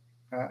Army,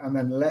 and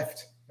then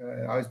left.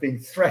 I was being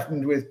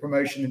threatened with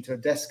promotion into a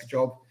desk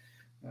job,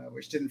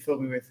 which didn't fill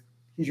me with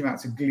huge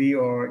amounts of glee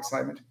or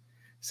excitement.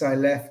 So I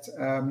left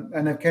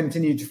and have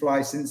continued to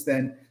fly since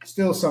then.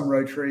 Still some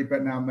rotary,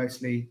 but now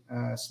mostly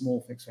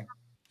small fixed wing.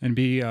 And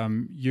B,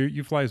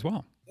 you fly as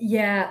well.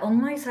 Yeah, on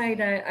my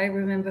side, I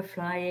remember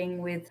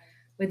flying with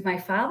my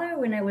father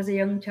when I was a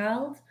young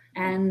child.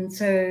 And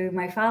so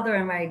my father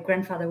and my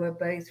grandfather were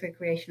both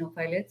recreational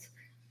pilots.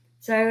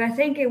 So I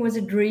think it was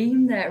a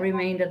dream that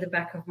remained at the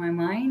back of my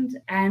mind.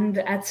 And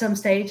at some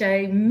stage,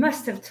 I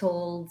must have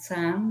told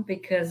Sam,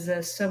 because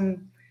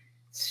some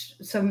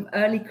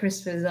early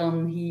Christmas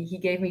on, he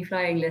gave me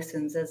flying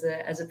lessons as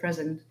a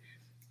present.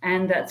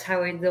 And that's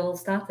how it all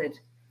started.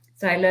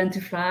 So I learned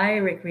to fly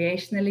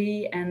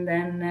recreationally, and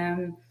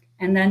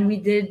then we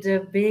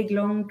did big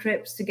long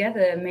trips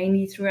together,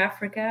 mainly through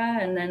Africa,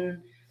 and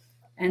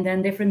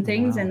then different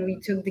things. Wow. And we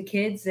took the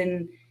kids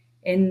in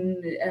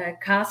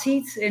car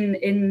seats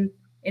in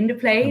the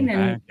plane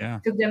and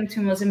took them to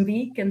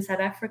Mozambique and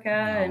South Africa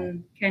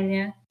and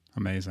Kenya.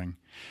 Amazing.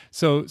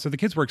 So the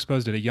kids were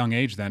exposed at a young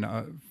age then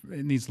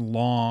in these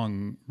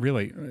long,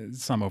 really,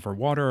 some over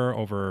water,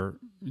 over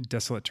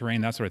desolate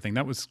terrain, that sort of thing.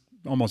 That was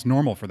almost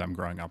normal for them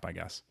growing up, I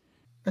guess.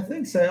 I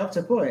think so, up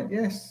to a point,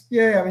 yes.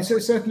 Yeah, I mean, so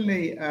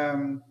certainly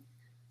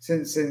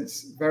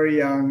since very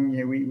young,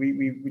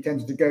 we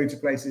tended to go to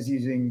places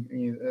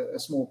using a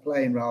small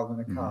plane rather than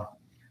a car.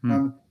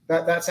 Mm-hmm.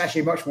 That's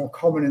actually much more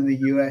common in the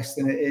US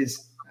than it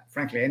is,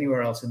 frankly,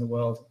 anywhere else in the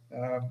world.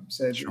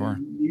 So sure.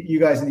 You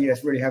guys in the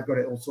US really have got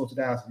it all sorted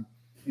out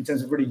in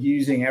terms of really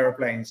using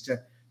airplanes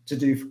to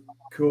do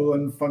cool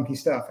and funky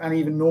stuff, and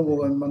even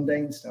normal and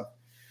mundane stuff.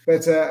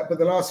 But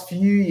the last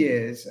few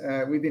years,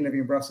 we've been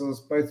living in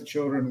Brussels. Both the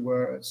children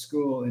were at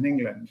school in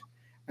England,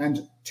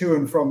 and to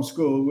and from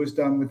school was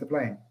done with the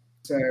plane.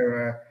 So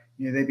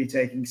they'd be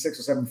taking 6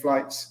 or 7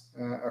 flights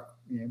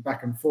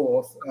back and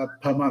forth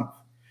per month.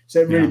 So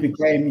it really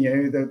became,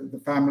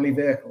 the family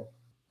vehicle.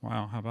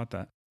 Wow, how about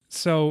that?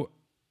 So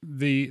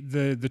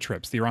the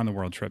trips, the around the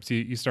world trips,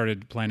 you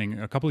started planning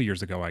a couple of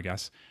years ago, I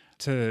guess.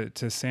 To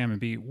Sam and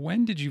B,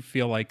 when did you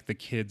feel like the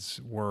kids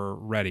were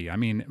ready? I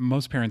mean,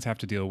 most parents have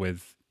to deal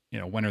with,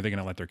 when are they going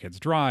to let their kids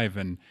drive?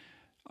 And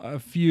a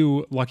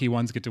few lucky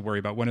ones get to worry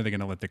about when are they going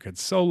to let their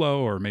kids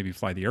solo or maybe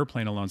fly the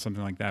airplane alone,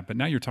 something like that. But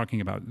now you're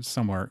talking about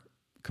somewhere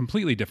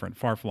completely different,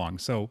 far-flung.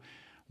 So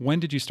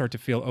when did you start to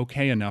feel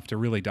okay enough to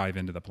really dive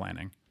into the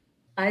planning?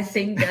 I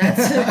think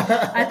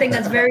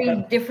that's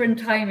very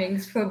different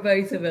timings for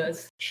both of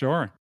us.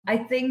 Sure. I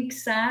think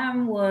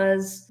Sam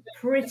was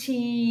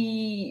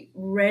pretty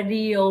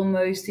ready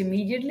almost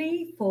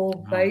immediately for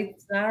both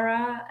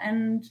Zara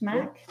and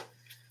Mac.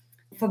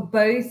 For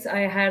both,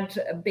 I had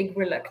a big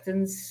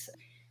reluctance.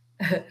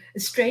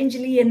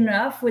 Strangely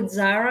enough, with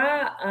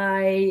Zara,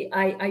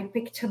 I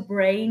picked her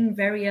brain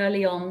very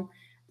early on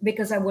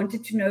because I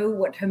wanted to know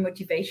what her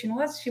motivation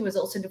was. She was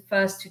also the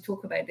first to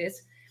talk about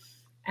this.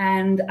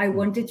 And I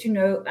wanted to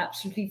know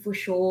absolutely for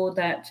sure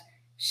that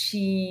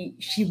she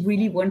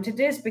really wanted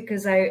this,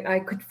 because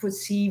I could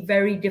foresee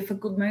very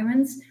difficult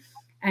moments.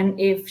 And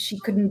if she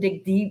couldn't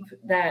dig deep,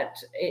 that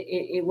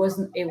it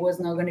was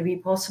not going to be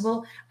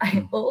possible.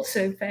 I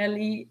also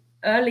fairly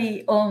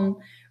early on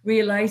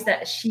realized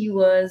that she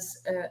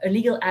was a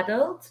legal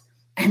adult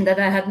and that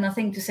I had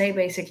nothing to say,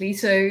 basically.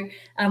 So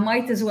I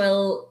might as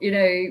well,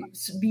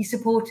 be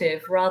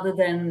supportive rather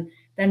than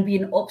be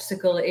an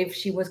obstacle if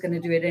she was going to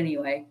do it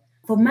anyway.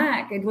 For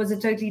Mac, it was a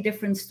totally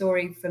different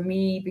story for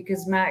me,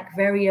 because Mac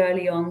very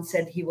early on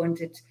said he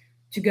wanted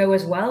to go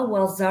as well,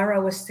 while Zara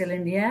was still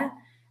in the air.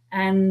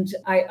 And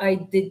I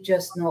did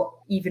just not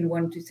even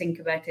want to think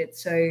about it.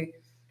 So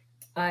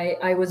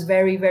I was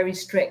very, very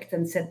strict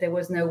and said there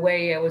was no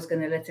way I was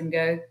going to let him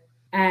go.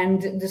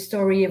 And the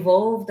story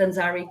evolved, and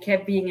Zari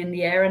kept being in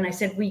the air. And I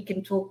said, we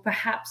can talk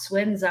perhaps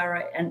when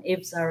Zara and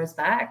if Zara's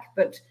back.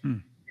 But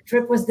the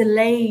trip was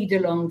delayed a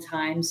long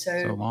time.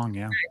 So long,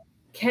 yeah. I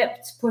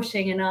kept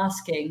pushing and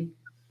asking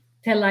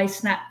till I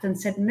snapped and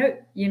said, no,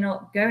 you're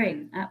not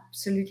going.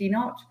 Absolutely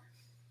not.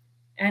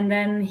 And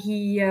then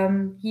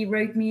he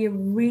wrote me a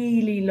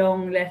really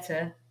long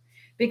letter,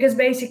 because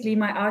basically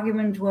my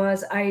argument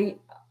was, I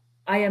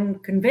am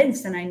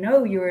convinced, and I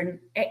know you're an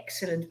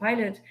excellent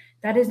pilot.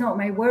 That is not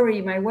my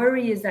worry. My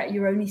worry is that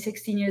you're only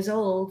 16 years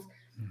old,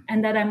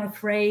 and that I'm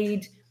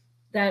afraid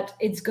that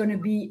it's going to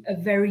be a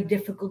very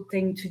difficult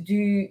thing to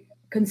do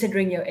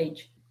considering your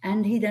age.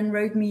 And he then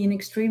wrote me an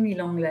extremely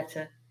long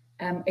letter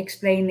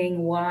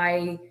explaining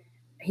why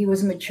he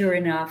was mature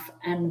enough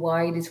and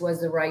why this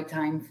was the right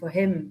time for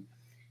him.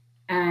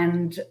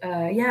 And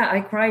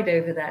I cried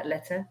over that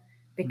letter,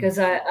 because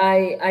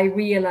I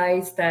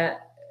realized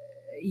that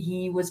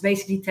he was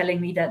basically telling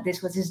me that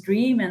this was his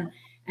dream,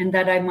 and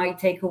that I might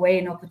take away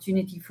an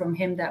opportunity from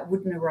him that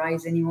wouldn't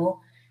arise anymore.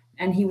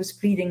 And he was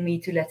pleading me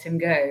to let him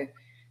go.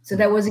 So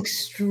that was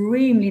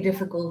extremely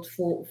difficult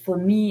for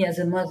me as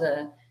a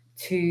mother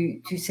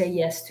to say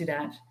yes to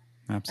that.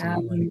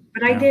 Absolutely.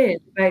 But I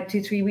did. About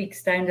 2-3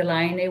 weeks down the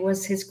line, it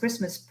was his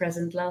Christmas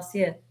present last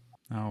year.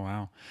 Oh,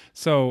 wow.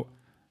 So,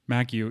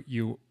 Mac,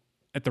 you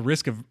at the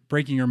risk of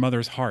breaking your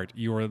mother's heart,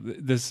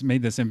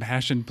 made this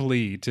impassioned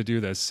plea to do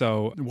this.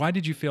 So why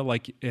did you feel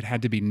like it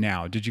had to be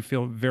now? Did you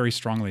feel very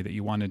strongly that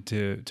you wanted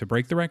to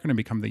break the record and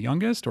become the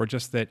youngest, or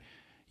just that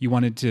you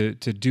wanted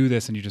to do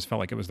this and you just felt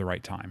like it was the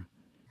right time?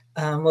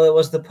 Well, it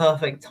was the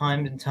perfect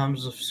time in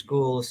terms of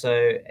school.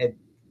 So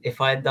if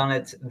I had done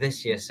it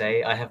this year,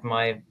 say, I have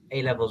my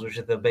A-levels, which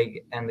are the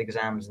big end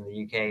exams in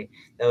the UK.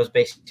 There was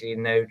basically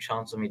no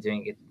chance of me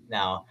doing it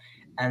now.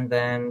 And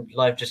then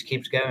life just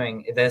keeps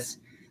going. There's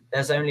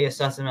only a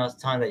certain amount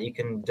of time that you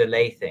can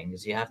delay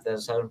things. There's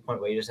a certain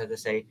point where you just have to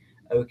say,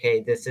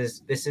 okay, this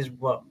is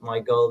what my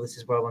goal, this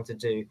is what I want to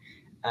do,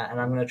 and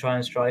I'm going to try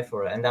and strive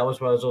for it. And that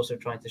was what I was also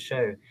trying to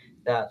show,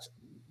 that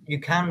you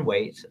can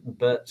wait,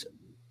 but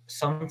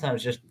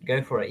sometimes just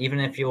go for it. Even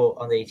if you're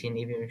under 18,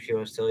 even if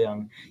you're still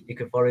young, you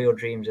can follow your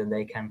dreams and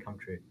they can come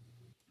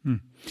true.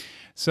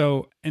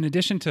 So in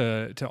addition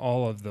to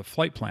all of the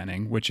flight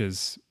planning, which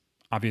is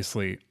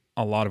obviously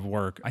a lot of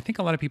work, I think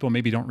a lot of people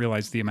maybe don't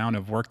realize the amount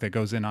of work that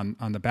goes in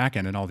on the back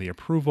end, and all the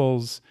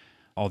approvals,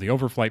 all the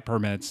overflight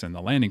permits and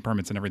the landing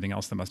permits and everything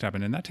else that must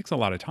happen. And that takes a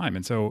lot of time.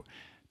 And so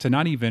to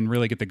not even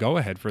really get the go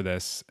ahead for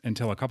this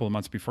until a couple of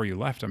months before you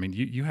left, I mean,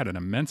 you had an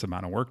immense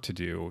amount of work to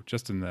do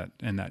just in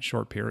that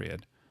short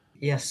period.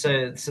 Yes,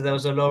 so there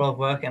was a lot of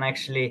work, and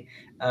actually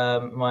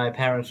my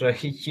parents were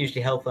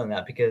hugely helpful in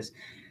that, because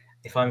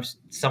if I'm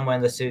somewhere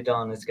in the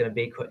Sudan, it's going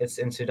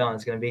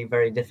to be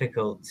very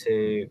difficult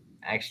to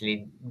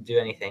actually do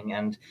anything.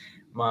 And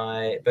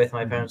both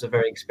my parents are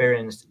very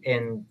experienced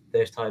in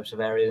those types of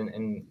areas,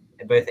 in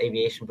both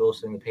aviation but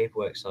also in the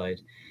paperwork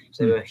side.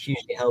 So they were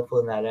hugely helpful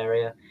in that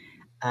area.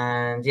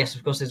 And yes,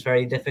 of course, it's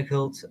very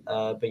difficult,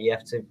 but you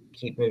have to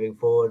keep moving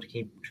forward,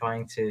 keep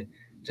trying to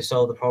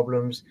solve the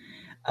problems.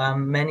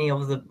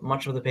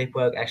 Much of the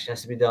paperwork actually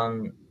has to be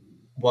done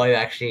while you're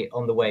actually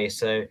on the way.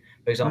 So,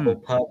 for example,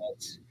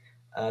 permits,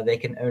 they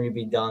can only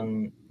be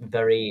done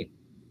very,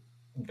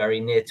 very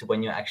near to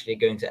when you're actually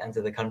going to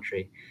enter the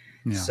country.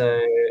 Yeah.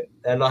 So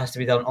a lot has to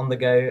be done on the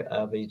go,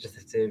 but you just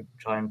have to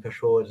try and push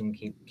forward and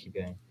keep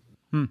going.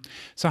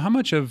 So how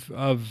much of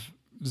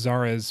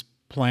Zara's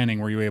planning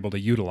were you able to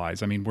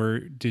utilize? I mean,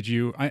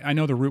 I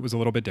know the route was a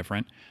little bit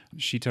different.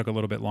 She took a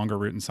little bit longer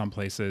route in some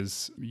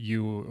places.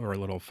 You were a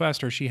little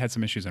faster. She had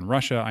some issues in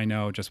Russia, I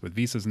know, just with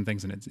visas and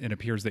things, and it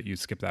appears that you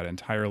skipped that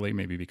entirely,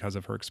 maybe because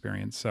of her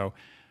experience. So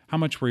how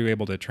much were you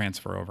able to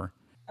transfer over?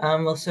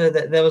 So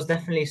there was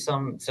definitely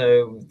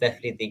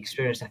definitely the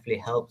experience definitely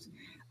helped.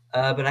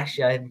 But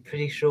actually, I'm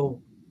pretty sure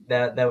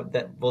that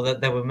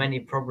there were many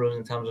problems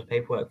in terms of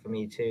paperwork for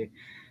me too.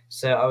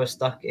 So I was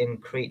stuck in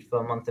Crete for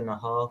a month and a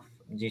half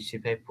due to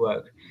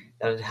paperwork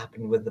that had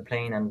happened with the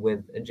plane and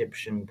with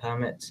Egyptian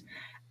permits.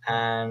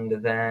 And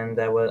then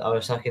I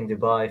was stuck in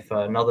Dubai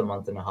for another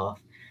month and a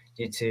half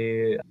due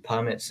to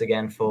permits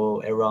again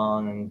for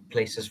Iran and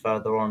places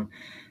further on.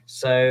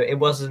 So it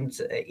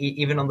wasn't,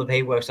 even on the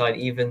paperwork side,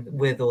 even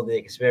with all the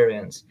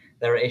experience,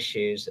 there are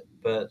issues.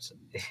 But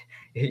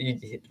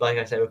like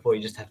I said before,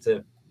 you just have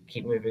to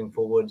keep moving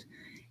forward.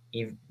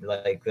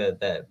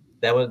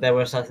 There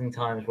were certain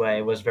times where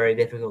it was very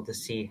difficult to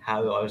see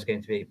how I was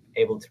going to be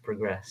able to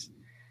progress.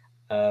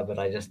 But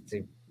I just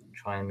to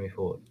try and move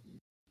forward.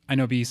 I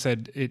know B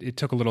said it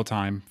took a little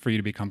time for you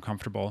to become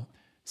comfortable.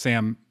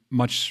 Sam,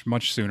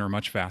 much sooner,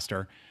 much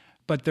faster.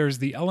 But there's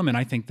the element,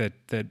 I think, that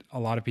a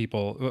lot of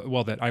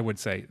people, that I would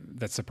say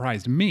that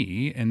surprised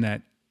me, in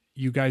that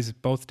you guys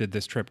both did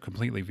this trip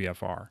completely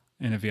VFR,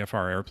 in a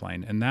VFR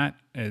airplane. And that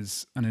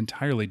is an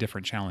entirely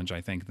different challenge,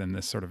 I think, than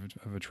this sort of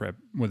a trip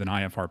with an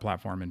IFR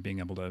platform and being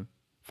able to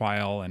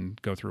file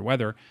and go through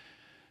weather.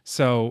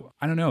 So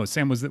I don't know,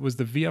 Sam, was the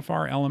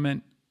VFR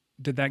element,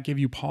 did that give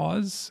you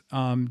pause?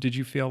 Did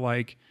you feel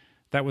like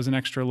that was an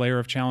extra layer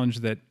of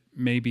challenge that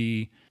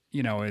maybe,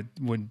 it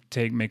would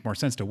make more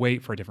sense to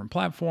wait for a different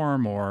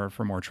platform or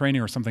for more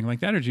training or something like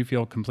that? Or do you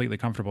feel completely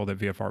comfortable that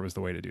VFR was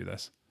the way to do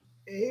this?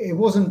 It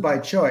wasn't by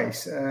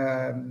choice.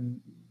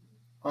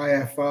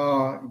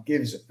 IFR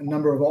gives a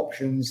number of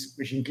options,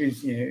 which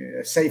includes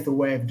a safer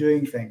way of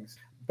doing things.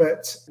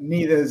 But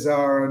neither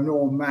Zara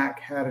nor Mac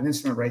had an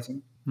instrument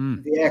rating.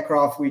 The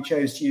aircraft we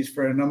chose to use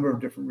for a number of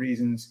different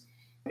reasons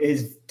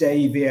is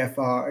day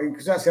VFR,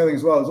 because that's the other thing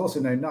as well. There's also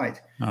no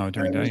night. Oh,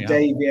 during day, yeah.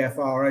 Day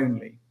VFR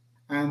only.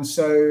 And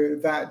so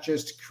that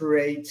just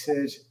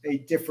created a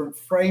different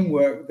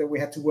framework that we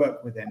had to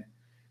work within.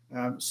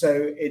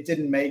 So it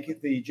didn't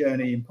make the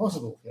journey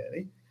impossible,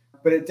 clearly,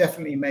 but it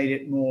definitely made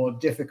it more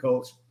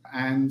difficult,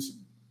 and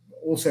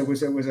also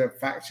was a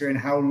factor in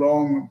how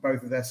long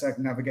both of their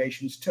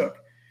circumnavigations took.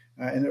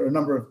 And there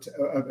were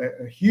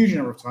a huge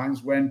number of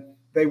times when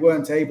they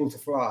weren't able to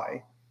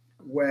fly,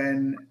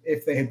 when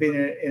if they had been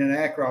in an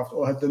aircraft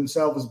or had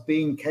themselves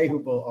been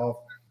capable of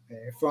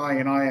flying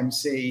an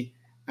IMC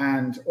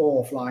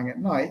or flying at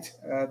night,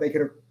 they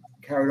could have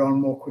carried on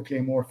more quickly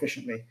and more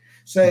efficiently.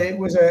 So it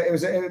was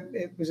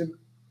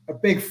a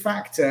big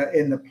factor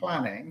in the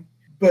planning,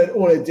 but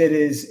all it did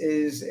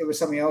is it was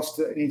something else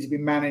that needed to be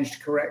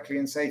managed correctly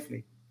and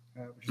safely,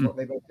 which is what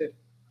they both did.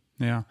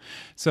 Yeah.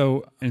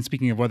 So, and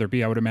speaking of weather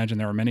B, I would imagine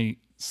there are many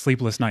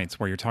sleepless nights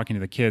where you're talking to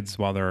the kids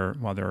while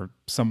they're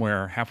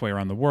somewhere halfway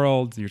around the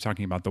world. You're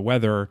talking about the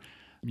weather.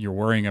 You're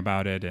worrying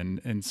about it,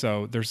 and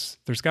so there's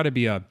got to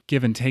be a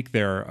give and take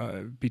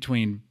there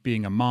between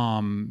being a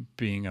mom,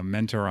 being a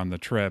mentor on the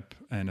trip,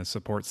 and a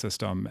support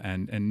system,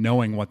 and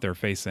knowing what they're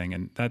facing,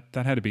 and that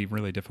had to be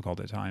really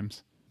difficult at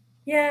times.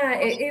 Yeah,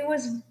 it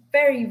was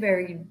very,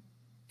 very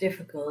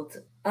difficult.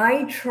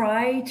 I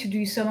tried to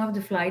do some of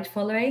the flight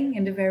following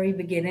in the very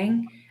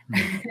beginning,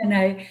 and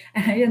I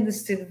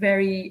understood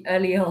very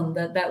early on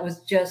that was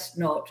just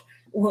not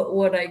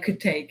what I could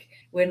take.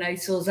 When I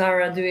saw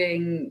Zara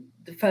doing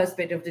the first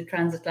bit of the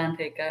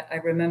transatlantic, I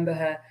remember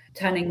her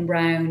turning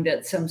round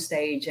at some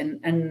stage, and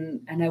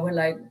I went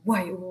like,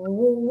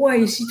 why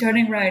is she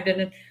turning round? And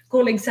then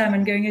calling Sam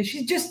and going,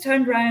 she's just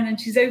turned round and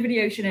she's over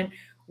the ocean, and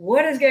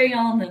what is going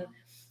on?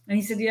 And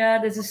he said, yeah,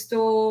 there's a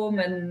storm,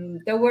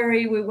 and don't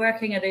worry, we're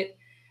working at it.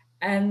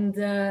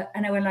 And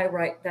I went like,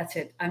 right, that's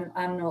it.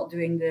 I'm not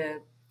doing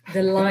the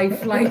live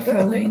flight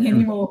following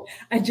anymore.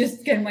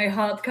 My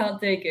heart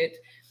can't take it.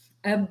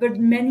 But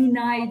many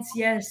nights,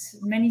 yes,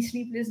 many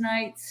sleepless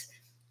nights.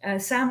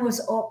 Sam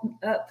was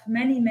up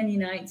many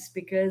nights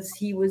because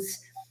he was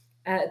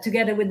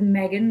together with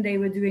Megan. They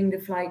were doing the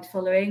flight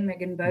following,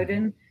 Megan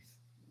Bowden,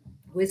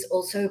 who is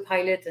also a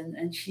pilot,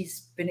 and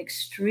she's been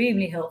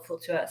extremely helpful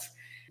to us.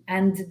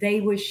 And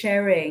they were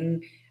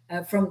sharing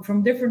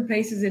from different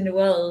places in the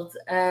world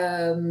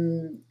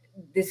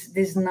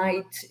this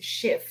night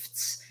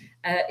shifts,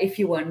 if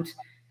you want.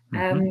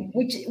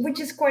 Which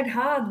is quite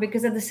hard,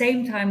 because at the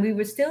same time we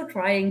were still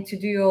trying to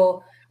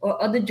do or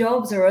other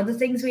jobs or other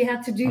things we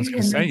had to do. I was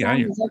going to say, yeah,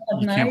 you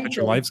can't put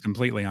your lives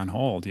completely on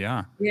hold.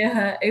 Yeah.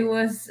 Yeah, it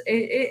was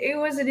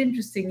an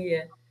interesting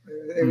year.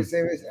 It was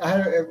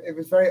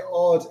very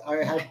odd.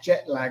 I had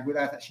jet lag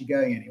without actually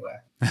going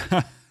anywhere.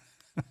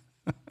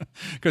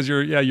 Because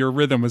your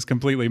rhythm was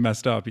completely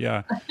messed up.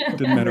 Yeah,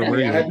 didn't matter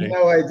where you were. I had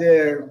no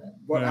idea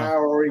what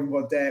hour or even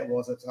what day it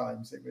was at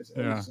times. It was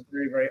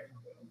very, very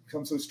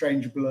some sort of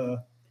strange blur.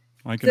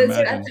 I can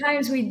imagine. So at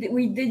times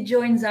we did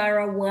join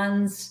Zara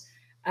once.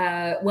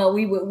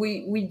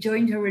 We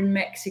joined her in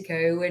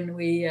Mexico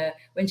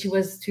when she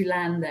was to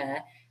land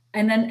there,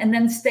 and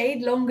then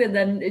stayed longer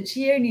than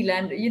she only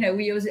landed.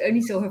 We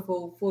only saw her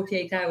for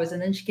 48 hours,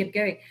 and then she kept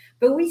going.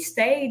 But we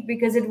stayed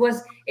because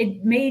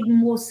it made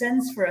more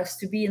sense for us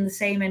to be in the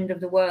same end of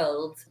the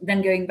world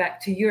than going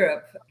back to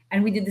Europe.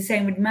 And we did the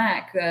same with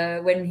Mac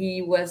when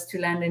he was to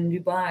land in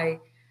Dubai.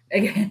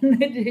 Again,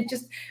 it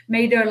just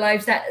made our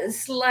lives that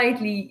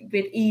slightly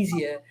bit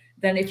easier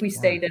than if we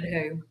stayed at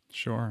home.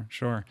 Sure.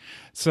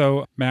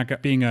 So,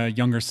 Mac, being a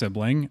younger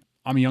sibling,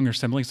 I'm a younger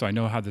sibling, so I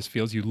know how this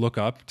feels. You look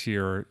up to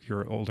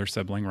your older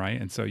sibling, right?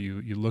 And so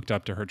you looked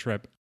up to her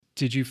trip.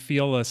 Did you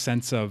feel a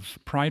sense of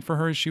pride for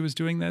her as she was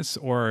doing this,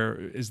 or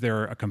is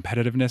there a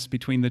competitiveness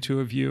between the two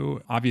of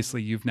you?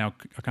 Obviously, you've now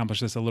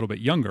accomplished this a little bit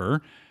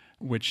younger,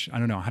 which I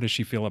don't know. How does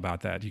she feel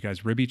about that? Do you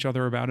guys rib each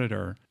other about it,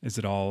 or is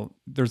it all,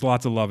 there's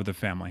lots of love of the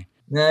family?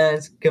 No,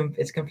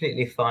 it's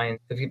completely fine,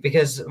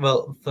 because,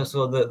 well, first of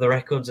all, the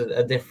records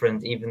are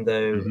different. Even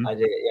though I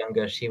did it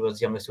younger, she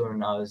was youngest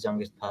woman, I was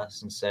youngest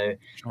person, so they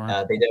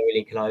don't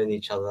really collide with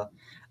each other.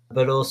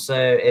 But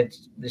also,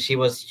 she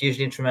was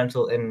hugely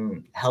instrumental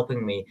in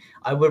helping me.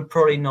 I would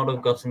probably not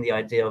have gotten the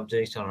idea of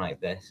doing something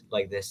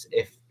like this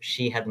if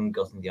she hadn't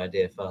gotten the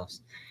idea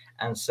first.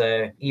 And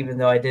so, even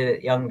though I did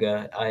it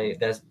younger,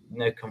 there's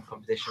no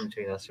competition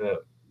between us. We're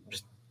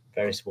just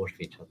very supportive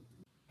of each other.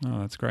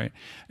 Oh, that's great.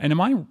 And am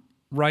I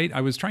right?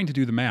 I was trying to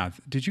do the math.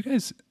 Did you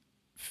guys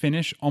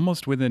finish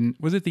almost within,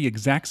 was it the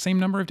exact same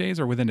number of days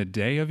or within a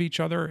day of each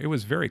other? It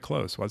was very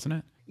close, wasn't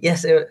it?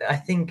 Yes, I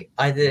think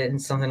I did it in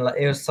something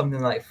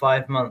like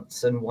 5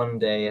 months and 1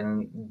 day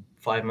and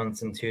 5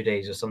 months and 2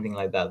 days or something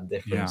like that, the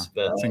difference. Yeah,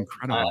 But it's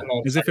incredible. I'm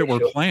not As if it were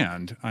entirely sure.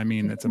 planned. I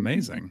mean, it's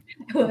amazing.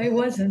 Well, it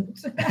wasn't.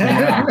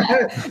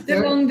 Yeah.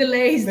 The long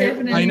delays,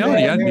 definitely. I know,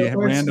 yeah, the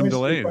We're random supposed to be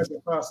delays. quite a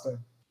bit faster.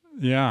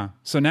 Yeah.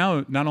 So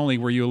now, not only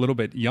were you a little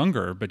bit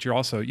younger, but you're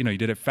also, you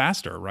did it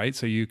faster, right?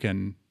 So you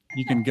can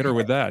get her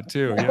with that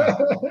too. Yeah.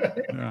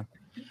 Yeah.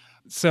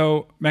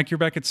 So, Mac, you're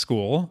back at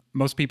school.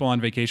 Most people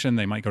on vacation,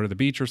 they might go to the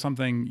beach or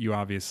something. You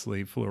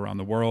obviously flew around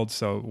the world.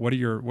 So, what do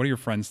your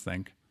friends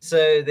think?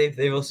 So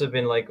they've also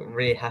been like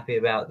really happy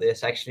about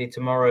this. Actually,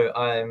 tomorrow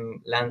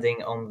I'm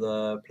landing on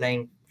the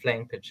playing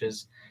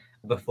pitches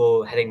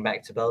before heading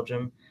back to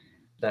Belgium.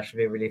 That should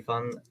be really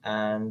fun.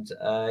 And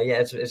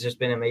it's just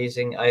been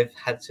amazing. I've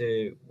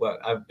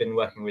been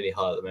working really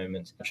hard at the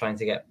moment, trying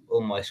to get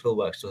all my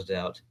schoolwork sorted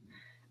out.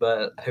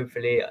 But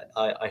hopefully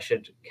I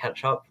should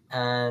catch up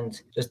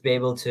and just be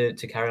able to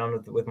carry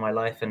on with my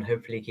life and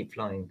hopefully keep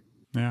flying.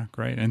 Yeah,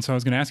 great. And so I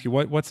was going to ask you,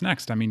 what's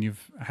next? I mean,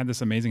 you've had this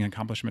amazing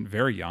accomplishment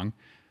very young.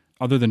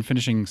 Other than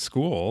finishing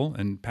school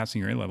and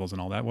passing your A-levels and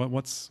all that,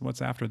 what's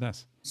after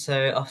this?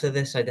 So after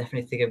this, I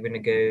definitely think I'm going to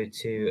go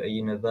to a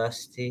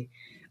university.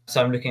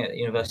 So I'm looking at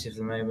universities at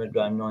the moment, but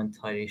I'm not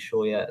entirely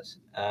sure yet.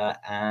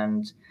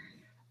 And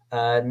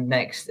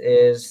next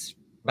is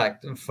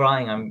back to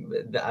flying.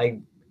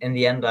 In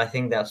the end, I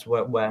think that's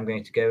where I'm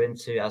going to go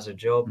into as a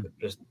job,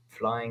 just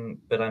flying.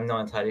 But I'm not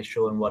entirely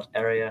sure in what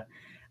area.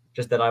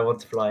 Just that I want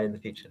to fly in the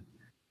future.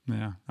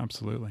 Yeah,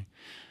 absolutely.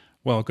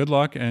 Well, good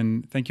luck,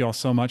 and thank you all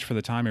so much for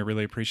the time. I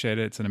really appreciate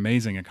it. It's an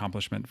amazing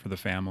accomplishment for the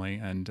family,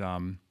 and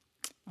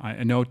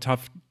I know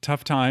tough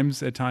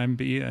times at Time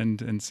B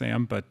and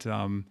Sam, but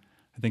I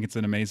think it's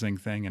an amazing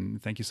thing,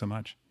 and thank you so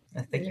much.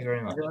 Thank you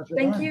very much.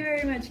 Thank you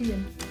very much,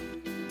 Ian.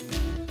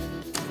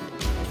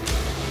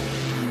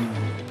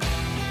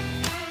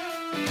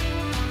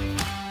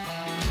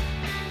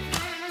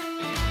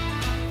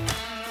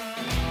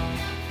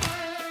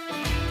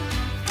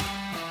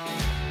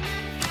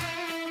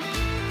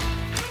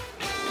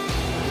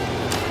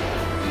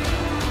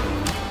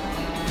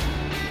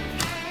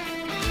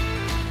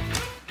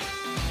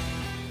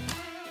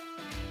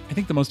 I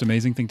think the most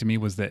amazing thing to me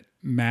was that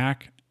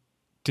Mac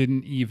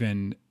didn't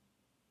even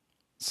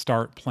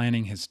start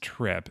planning his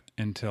trip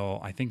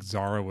until I think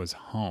Zara was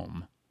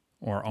home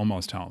or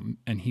almost home,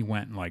 and he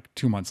went like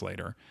 2 months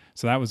later.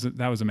 So that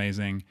was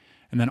amazing.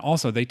 And then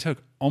also this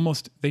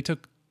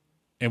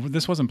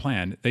wasn't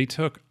planned. They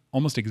took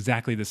almost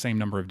exactly the same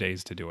number of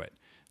days to do it,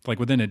 like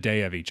within a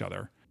day of each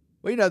other.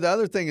 Well, the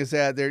other thing is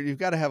that you've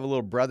got to have a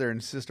little brother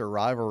and sister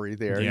rivalry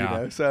there,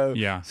 Yeah. So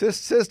Yeah.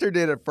 sister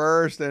did it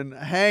first, and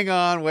hang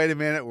on, wait a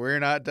minute, we're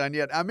not done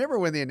yet. I remember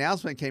when the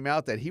announcement came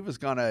out that he was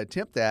going to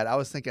attempt that, I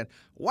was thinking,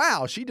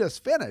 wow, she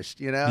just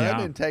finished, It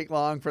didn't take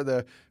long for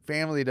the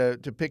family to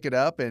pick it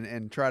up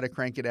and try to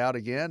crank it out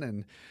again.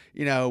 And,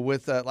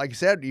 with, like I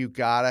said, you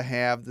got to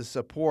have the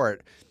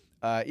support.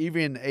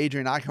 Even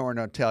Adrian Eichhorn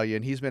will tell you,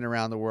 and he's been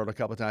around the world a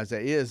couple of times,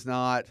 that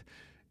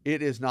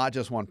it is not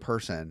just one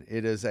person.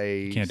 It is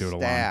a Can't do it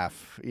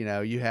staff.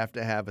 You have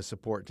to have a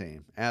support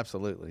team.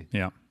 Absolutely.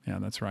 Yeah,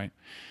 that's right.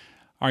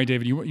 All right,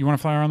 David, you want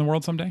to fly around the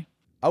world someday?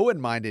 I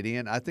wouldn't mind it,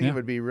 Ian. I think Yeah. it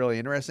would be really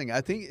interesting.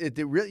 I think it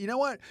really, you know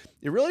what?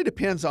 It really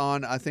depends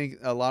on, I think,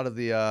 a lot of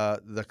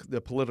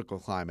the political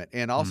climate,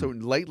 and also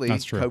lately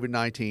That's true.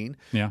 COVID-19.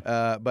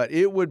 Yeah. But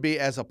it would be,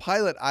 as a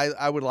pilot,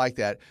 I would like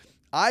that.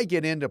 I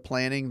get into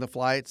planning the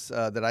flights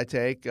that I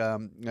take.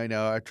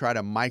 I try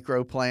to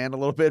micro plan a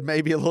little bit,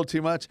 maybe a little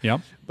too much.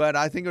 Yep. But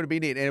I think it would be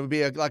neat. And it would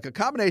be like a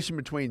combination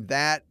between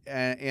that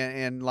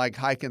and like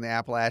hiking the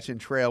Appalachian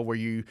Trail, where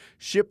you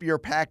ship your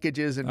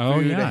packages and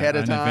food ahead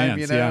of in time.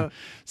 advance, yeah.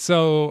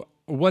 So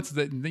what's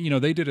they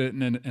did it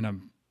in a,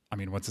 I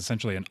mean, what's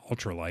essentially an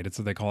ultralight. It's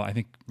what they call it. I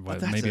think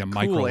That's maybe a cool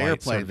microlight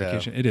airplane,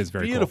 certification. though. It is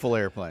very Beautiful cool.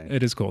 airplane.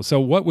 It is cool. So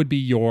what's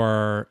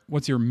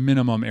your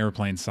minimum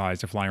airplane size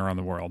to fly around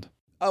the world?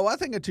 Oh, I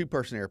think a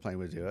 2-person airplane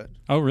would do it.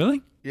 Oh,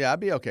 really? Yeah, I'd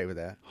be okay with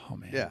that. Oh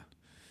man. Yeah,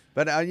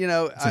 but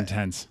It's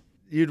intense.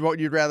 You'd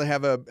rather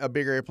have a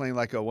bigger airplane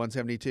like a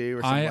 172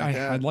 or something like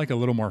that, I'd like a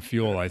little more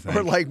fuel, I think.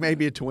 or like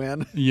maybe a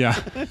twin. Yeah.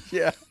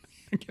 Yeah.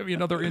 Give me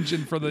another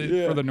engine for the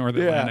North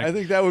Yeah, Atlantic. I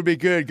think that would be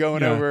good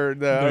going Yeah. over the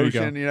There you go.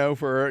 ocean,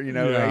 for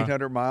Yeah.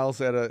 800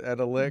 miles at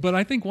a lick. But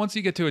I think once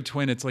you get to a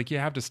twin, it's like you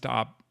have to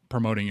stop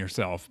promoting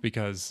yourself,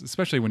 because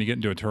especially when you get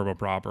into a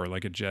turboprop or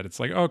like a jet, it's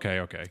like, okay.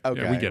 Yeah,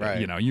 we get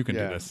right. it. You can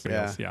Yeah, do this.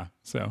 yeah. Yeah.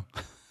 So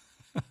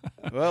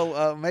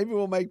Well, maybe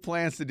we'll make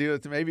plans to do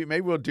it. Maybe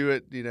we'll do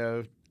it.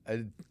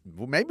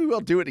 Maybe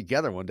we'll do it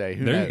together one day.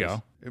 Who There knows? you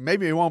go.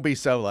 Maybe it won't be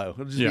solo.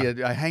 It'll just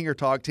be a Hangar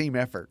Talk team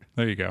effort.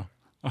 there you go.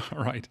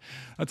 All right.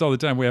 That's all the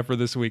time we have for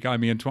this week.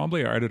 I'm Ian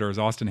Twombly. Our editor is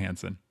Austin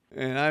Hanson.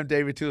 And I'm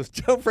David Toulis.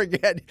 Don't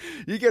forget,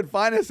 you can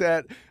find us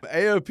at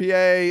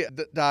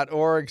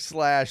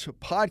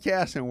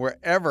aopa.org/podcast and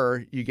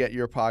wherever you get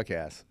your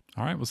podcasts.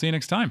 All right. We'll see you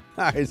next time.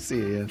 All right, see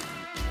you, Ian.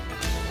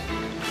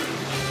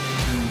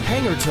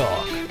 Hangar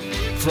Talk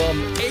from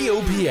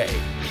AOPA.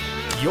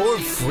 Your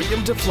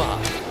freedom to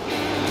fly.